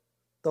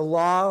 the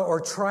law,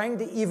 or trying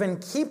to even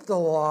keep the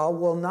law,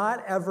 will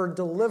not ever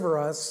deliver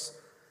us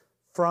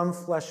from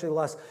fleshly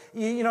lust.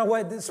 You know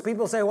what?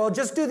 People say, well,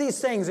 just do these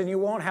things and you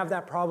won't have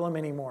that problem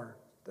anymore.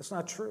 That's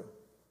not true.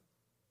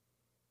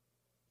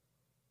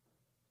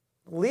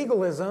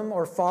 Legalism,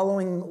 or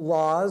following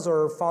laws,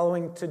 or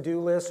following to-do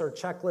lists or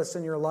checklists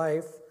in your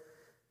life,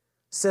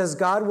 says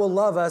God will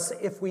love us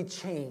if we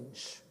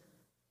change.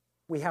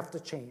 We have to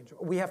change.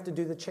 We have to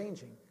do the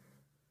changing.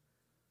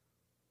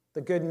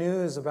 The good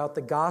news about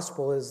the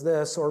gospel is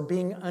this, or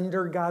being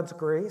under God's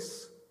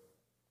grace,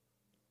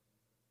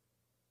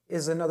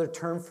 is another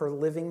term for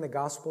living the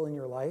gospel in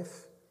your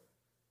life.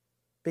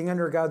 Being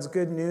under God's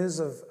good news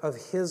of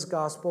His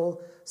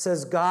gospel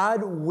says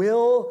God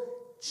will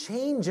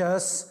change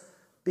us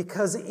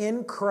because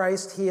in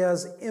Christ He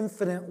has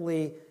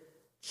infinitely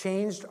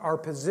changed our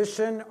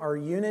position, our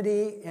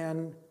unity,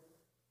 and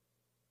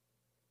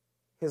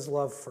His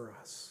love for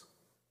us.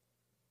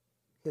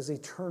 His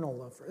eternal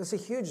love for us.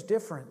 There's a huge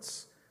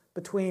difference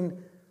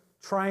between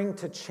trying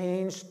to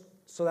change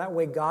so that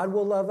way God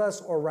will love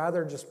us, or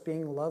rather just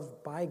being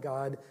loved by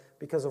God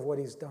because of what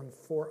He's done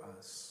for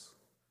us.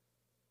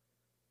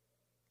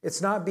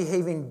 It's not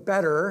behaving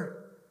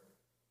better.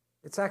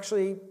 It's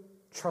actually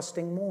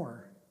trusting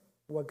more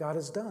what God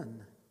has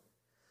done.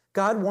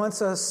 God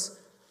wants us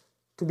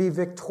to be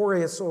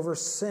victorious over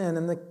sin,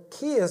 and the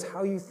key is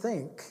how you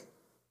think.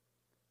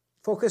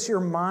 Focus your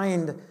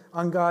mind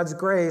on God's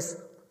grace,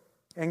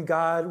 and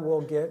God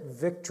will get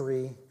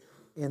victory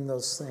in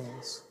those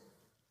things.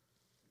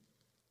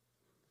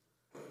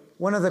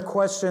 One of the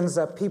questions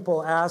that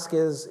people ask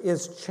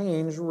is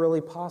change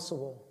really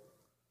possible?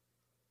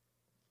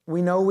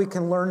 We know we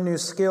can learn new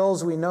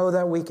skills. We know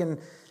that we can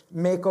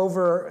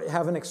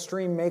have an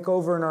extreme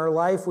makeover in our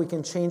life. We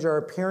can change our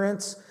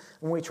appearance,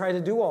 and we try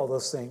to do all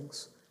those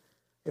things.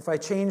 If I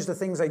change the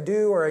things I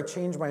do, or I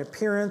change my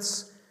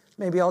appearance,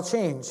 maybe I'll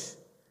change.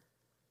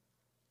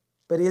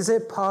 But is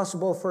it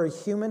possible for a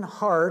human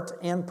heart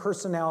and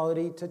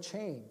personality to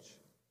change?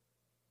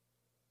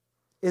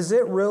 Is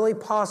it really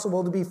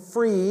possible to be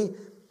free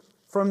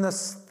from the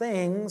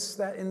things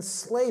that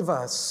enslave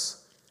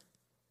us?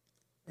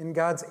 And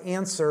God's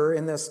answer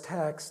in this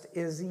text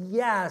is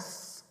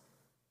yes.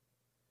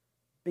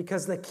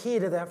 Because the key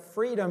to that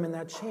freedom and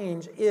that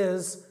change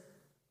is,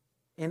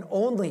 and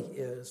only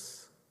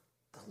is,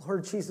 the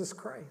Lord Jesus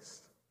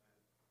Christ.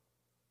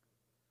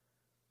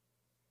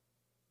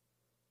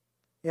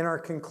 In our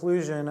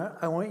conclusion,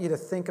 I want you to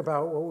think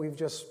about what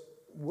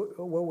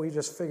we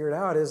just figured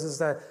out is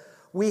that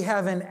we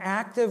have an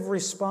active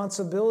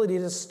responsibility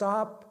to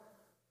stop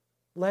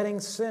letting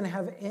sin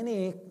have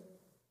any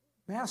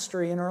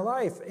mastery in our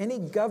life, any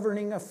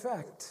governing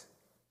effect.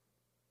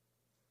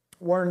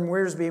 Warren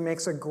Wiersbe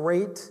makes a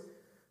great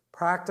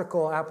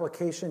practical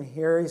application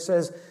here. He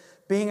says,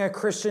 being a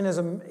Christian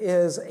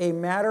is a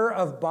matter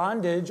of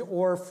bondage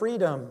or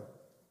freedom.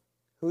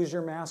 Who's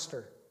your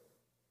master?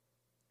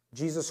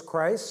 Jesus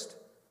Christ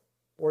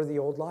or the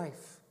old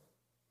life?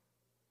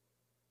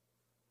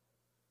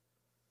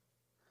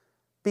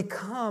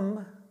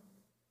 Become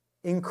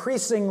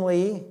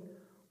increasingly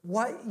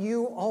what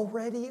you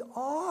already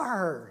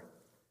are.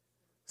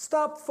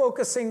 Stop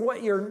focusing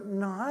what you're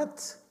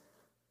not.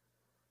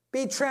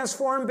 Be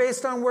transformed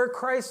based on where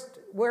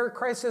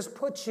Christ has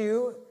put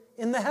you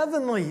in the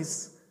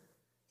heavenlies.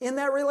 in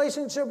that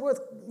relationship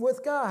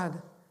with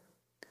God.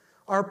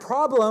 Our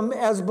problem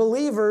as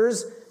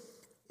believers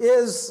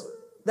is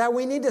that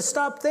we need to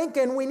stop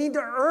thinking we need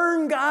to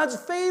earn God's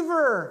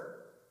favor.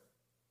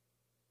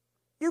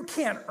 You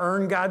can't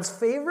earn God's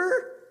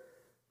favor.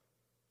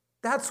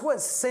 That's what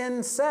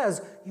sin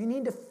says. You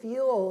need to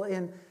feel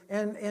and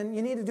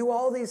you need to do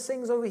all these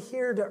things over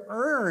here to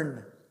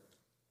earn.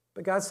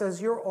 But God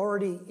says, you're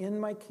already in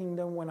my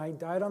kingdom. When I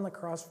died on the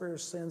cross for your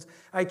sins,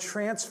 I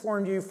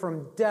transformed you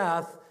from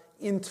death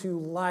into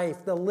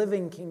life, the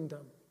living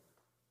kingdom.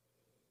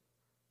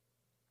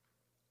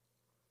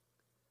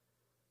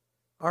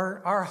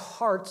 Our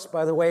hearts,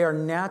 by the way, are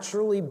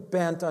naturally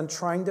bent on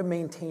trying to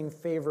maintain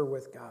favor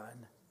with God.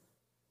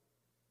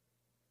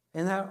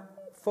 And that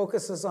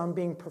focuses on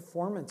being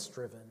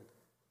performance-driven.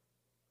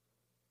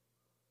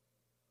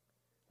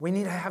 We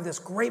need to have this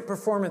great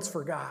performance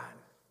for God.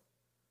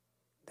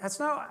 That's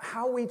not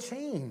how we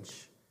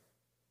change.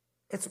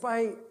 It's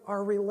by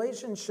our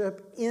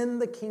relationship in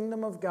the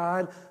kingdom of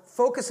God,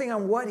 focusing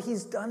on what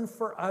He's done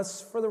for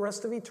us for the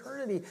rest of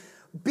eternity.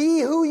 Be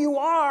who you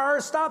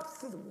are. Stop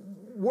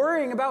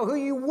worrying about who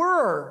you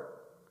were.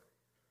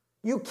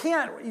 You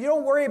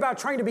don't worry about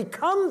trying to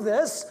become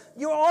this.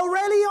 You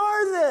already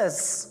are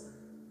this.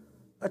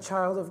 A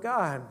child of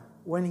God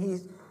when He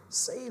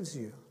saves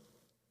you.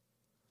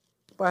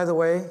 By the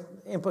way,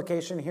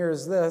 implication here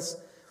is this.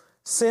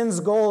 Sin's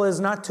goal is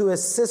not to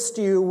assist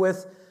you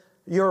with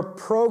your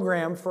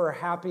program for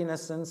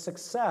happiness and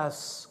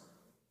success.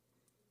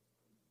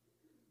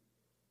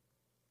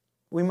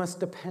 We must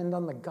depend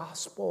on the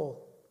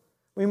gospel.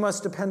 We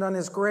must depend on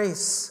His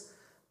grace.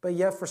 But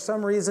yet, for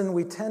some reason,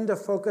 we tend to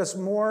focus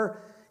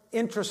more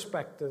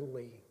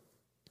introspectively.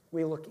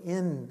 We look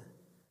in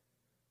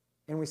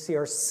and we see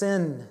our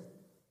sin.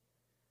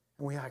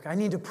 And we're like, I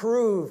need to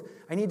prove,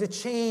 I need to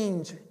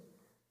change,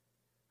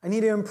 I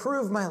need to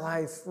improve my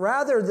life,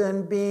 rather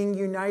than being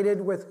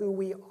united with who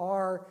we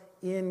are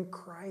in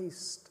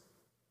Christ.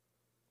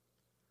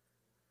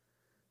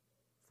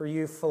 For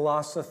you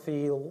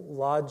philosophy,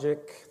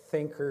 logic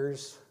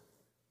thinkers,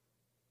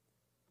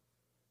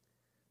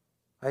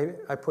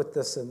 I put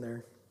this in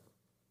there.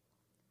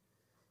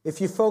 If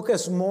you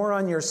focus more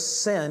on your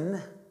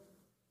sin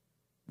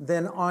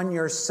than on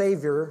your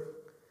Savior,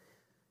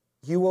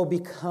 you will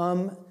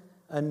become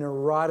a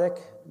neurotic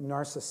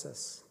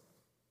narcissist.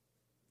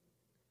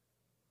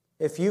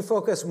 If you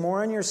focus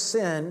more on your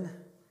sin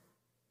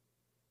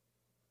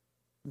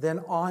than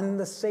on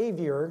the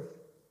Savior,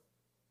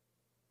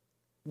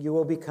 you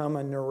will become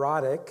a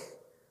neurotic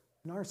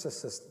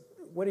narcissist.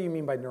 What do you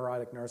mean by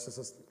neurotic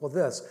narcissist? Well,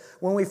 this.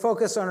 When we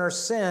focus on our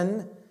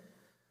sin,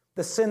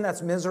 the sin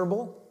that's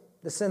miserable,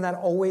 the sin that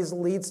always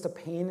leads to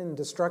pain and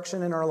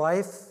destruction in our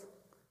life,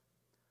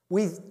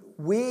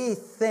 we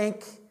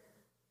think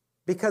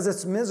because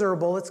it's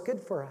miserable, it's good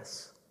for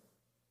us.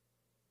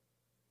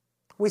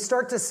 We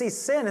start to see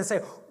sin and say,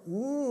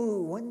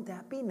 ooh, wouldn't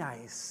that be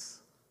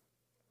nice?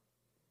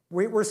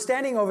 We're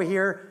standing over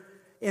here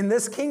in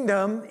this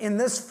kingdom, in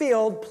this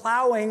field,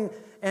 plowing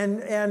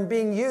and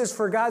being used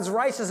for God's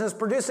righteousness,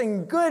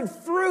 producing good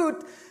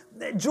fruit,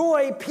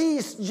 joy,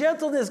 peace,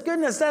 gentleness,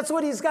 goodness. That's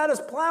what He's got us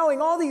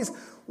plowing. All these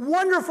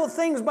wonderful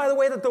things, by the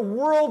way, that the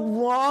world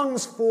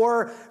longs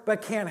for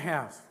but can't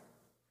have.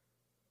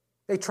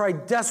 They try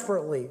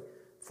desperately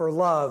for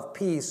love,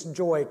 peace,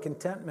 joy,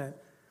 contentment.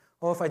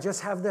 Oh, if I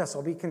just have this,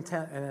 I'll be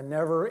content, and it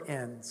never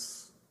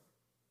ends.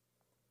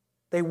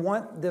 They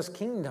want this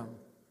kingdom,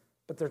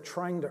 but they're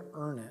trying to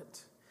earn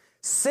it.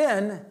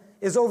 Sin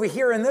is over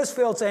here in this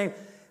field saying,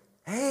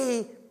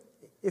 hey,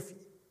 if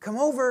come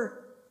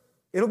over,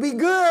 it'll be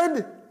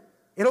good,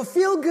 it'll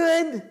feel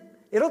good,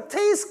 it'll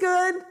taste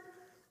good,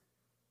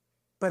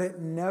 but it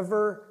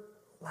never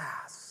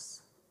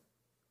lasts.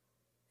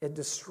 It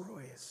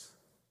destroys.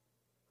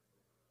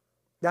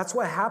 That's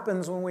what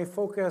happens when we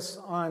focus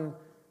on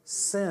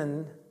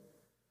sin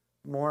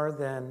more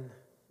than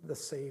the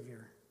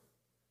Savior.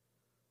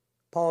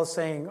 Paul is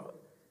saying,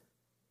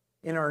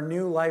 in our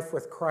new life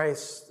with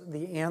Christ,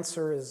 the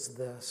answer is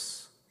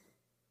this.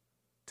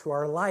 To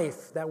our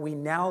life that we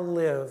now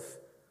live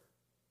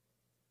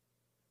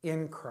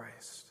in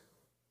Christ.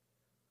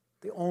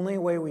 The only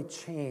way we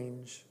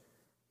change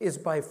is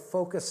by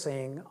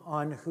focusing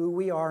on who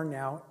we are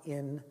now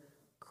in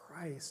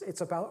Christ.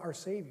 It's about our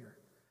Savior.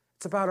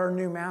 It's about our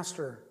new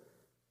master.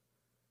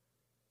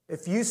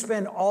 If you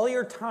spend all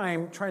your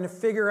time trying to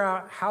figure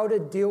out how to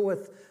deal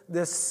with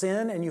this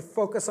sin and you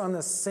focus on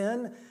the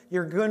sin,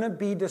 you're going to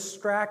be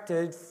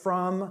distracted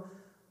from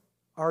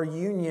our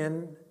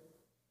union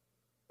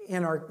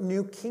in our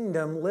new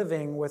kingdom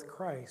living with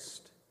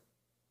Christ.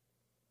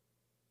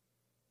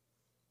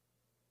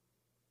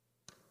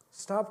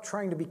 Stop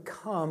trying to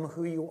become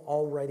who you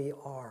already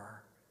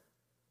are.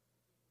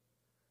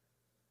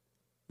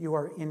 You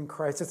are in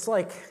Christ. It's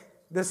like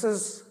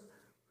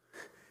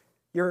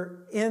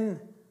you're in,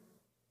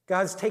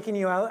 God's taken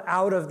you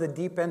out of the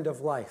deep end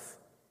of life.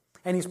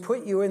 And He's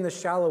put you in the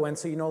shallow end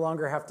so you no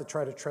longer have to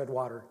try to tread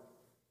water.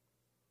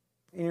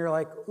 And you're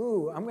like,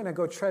 ooh, I'm going to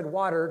go tread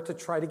water to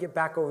try to get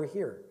back over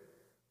here.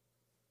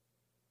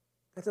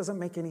 That doesn't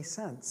make any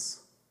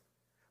sense.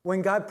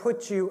 When God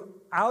put you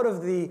out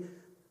of the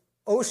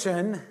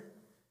ocean,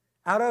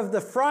 out of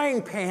the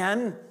frying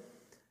pan,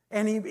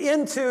 and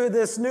into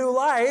this new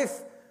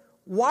life,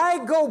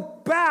 why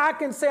go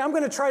back and say, I'm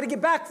going to try to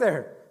get back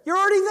there? You're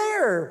already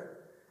there.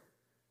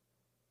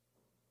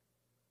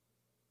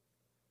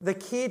 The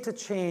key to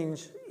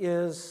change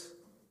is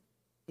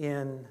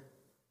in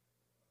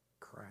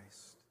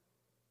Christ.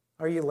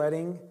 Are you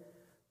letting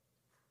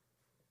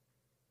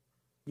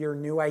your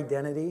new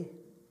identity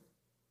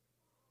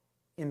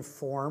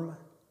inform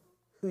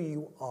who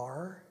you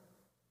are?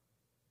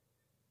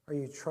 Are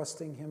you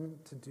trusting Him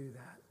to do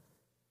that?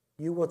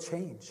 You will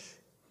change.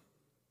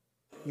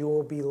 You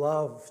will be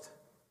loved.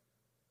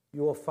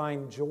 You will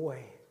find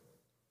joy.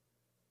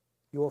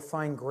 You will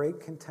find great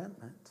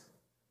contentment.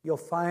 You'll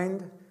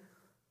find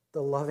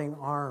the loving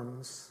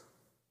arms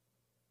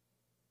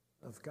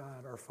of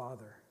God, our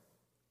Father,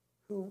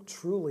 who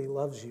truly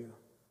loves you.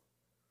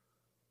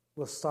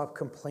 We'll stop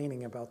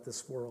complaining about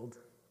this world.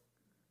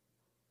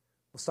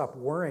 We'll stop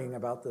worrying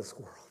about this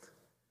world.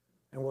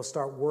 And we'll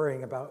start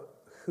worrying about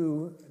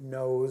who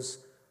knows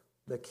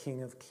the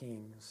King of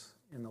Kings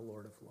and the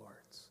Lord of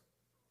Lords.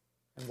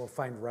 And we'll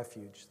find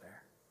refuge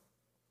there.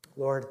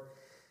 Lord,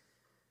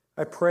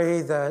 I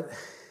pray that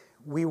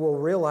we will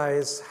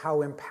realize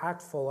how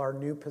impactful our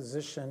new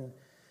position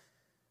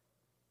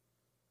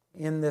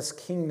in this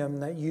kingdom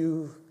that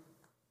you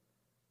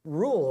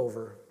rule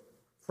over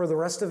for the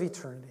rest of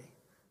eternity.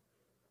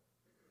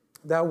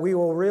 That we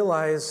will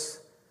realize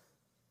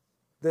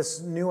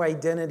this new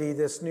identity,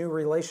 this new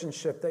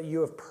relationship that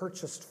you have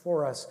purchased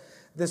for us,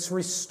 this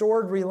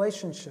restored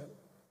relationship.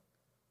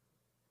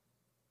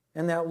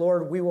 And that,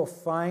 Lord, we will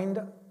find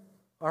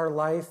our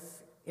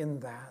life in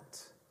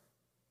that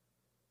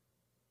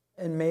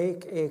and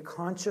make a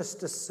conscious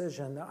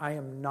decision that I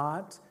am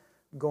not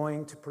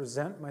going to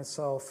present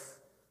myself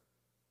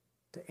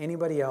to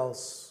anybody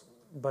else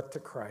but to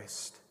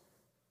Christ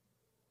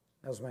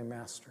as my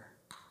master,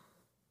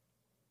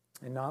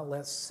 and not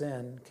let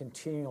sin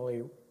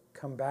continually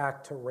come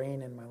back to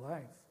reign in my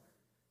life,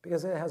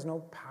 because it has no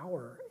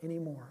power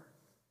anymore.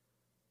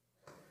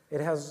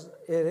 It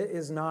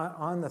is not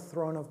on the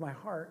throne of my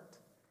heart.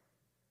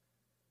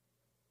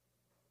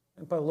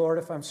 But Lord,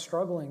 if I'm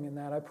struggling in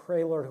that, I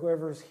pray, Lord,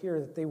 whoever is here,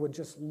 that they would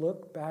just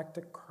look back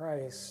to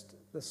Christ,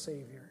 the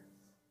Savior.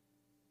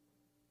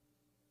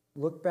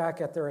 Look back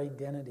at their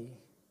identity.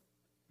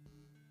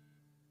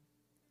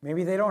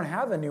 Maybe they don't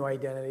have a new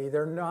identity.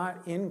 They're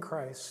not in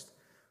Christ.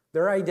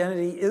 Their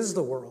identity is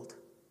the world,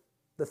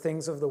 the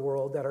things of the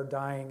world that are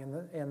dying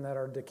and that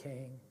are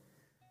decaying.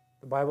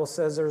 The Bible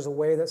says there's a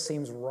way that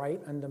seems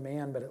right unto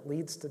man, but it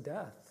leads to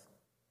death.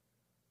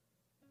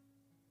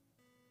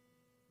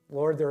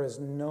 Lord, there is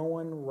no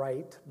one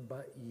right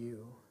but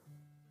you.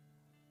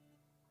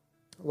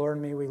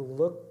 Lord, may we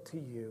look to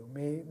you.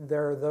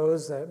 There are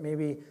those that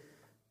maybe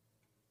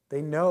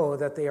they know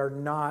that they are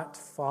not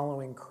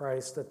following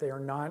Christ, that they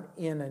are not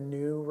in a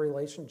new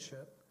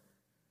relationship.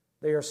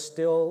 They are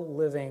still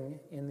living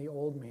in the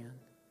old man,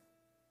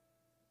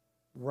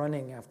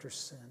 running after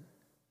sin.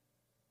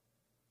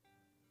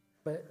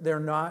 But they're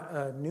not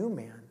a new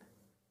man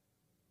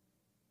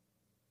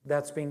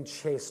that's being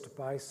chased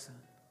by sin.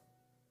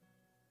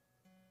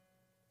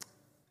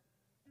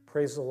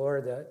 Praise the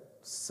Lord that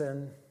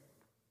sin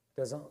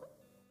doesn't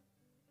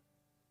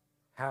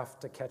have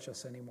to catch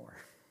us anymore.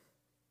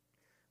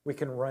 We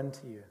can run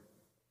to you.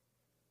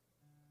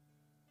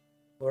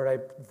 Lord, I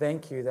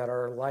thank you that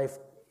our life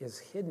is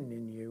hidden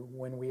in you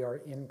when we are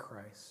in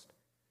Christ.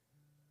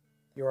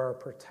 You are our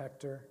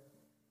protector.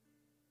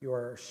 You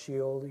are our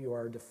shield. You are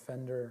our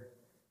defender.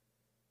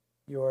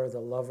 You are the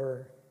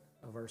lover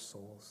of our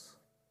souls.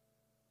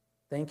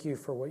 Thank you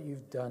for what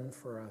you've done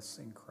for us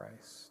in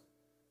Christ.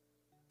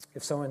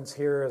 If someone's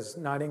here is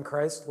not in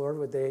Christ, Lord,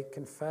 would they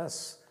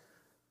confess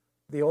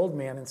the old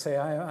man and say,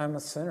 I'm a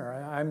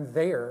sinner. I'm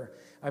there.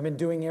 I've been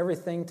doing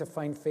everything to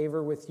find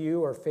favor with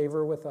you or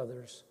favor with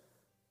others.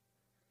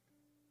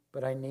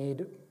 But I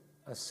need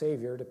a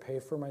Savior to pay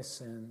for my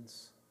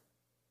sins.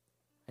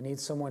 I need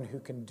someone who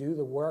can do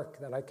the work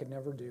that I could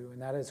never do,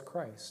 and that is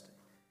Christ.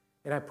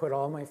 And I put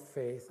all my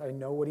faith, I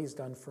know what he's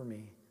done for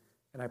me,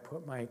 and I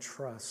put my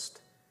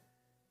trust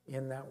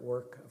in that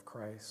work of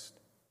Christ.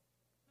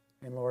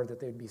 And Lord, that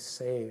they'd be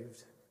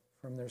saved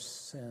from their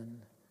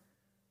sin,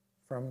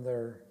 from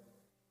their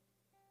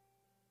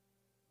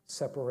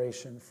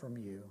separation from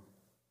you,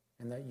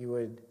 and that you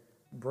would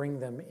bring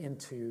them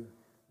into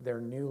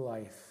their new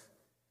life,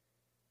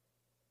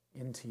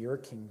 into your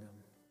kingdom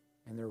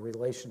and their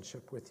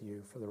relationship with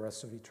you for the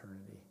rest of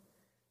eternity.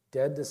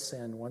 Dead to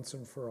sin once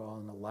and for all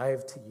and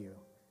alive to you.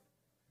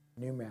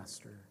 New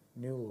Master,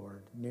 new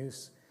Lord,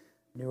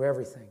 new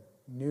everything.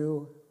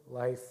 New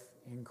life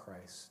in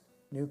Christ.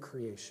 New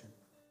creation.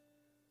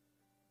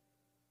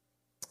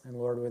 And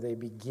Lord, would they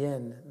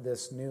begin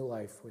this new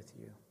life with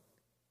you?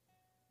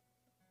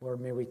 Lord,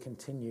 may we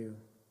continue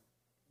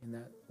in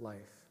that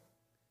life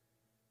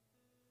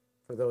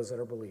for those that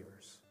are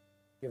believers.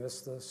 Give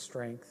us the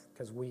strength,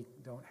 because we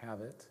don't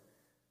have it,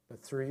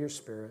 but through your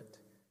Spirit,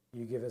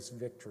 you give us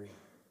victory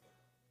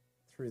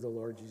through the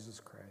Lord Jesus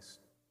Christ,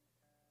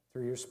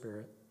 through your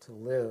Spirit, to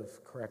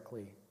live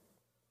correctly.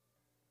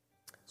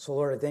 So,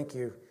 Lord, I thank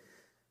you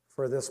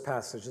for this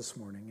passage this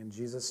morning. In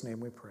Jesus' name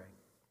we pray.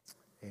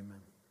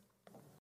 Amen.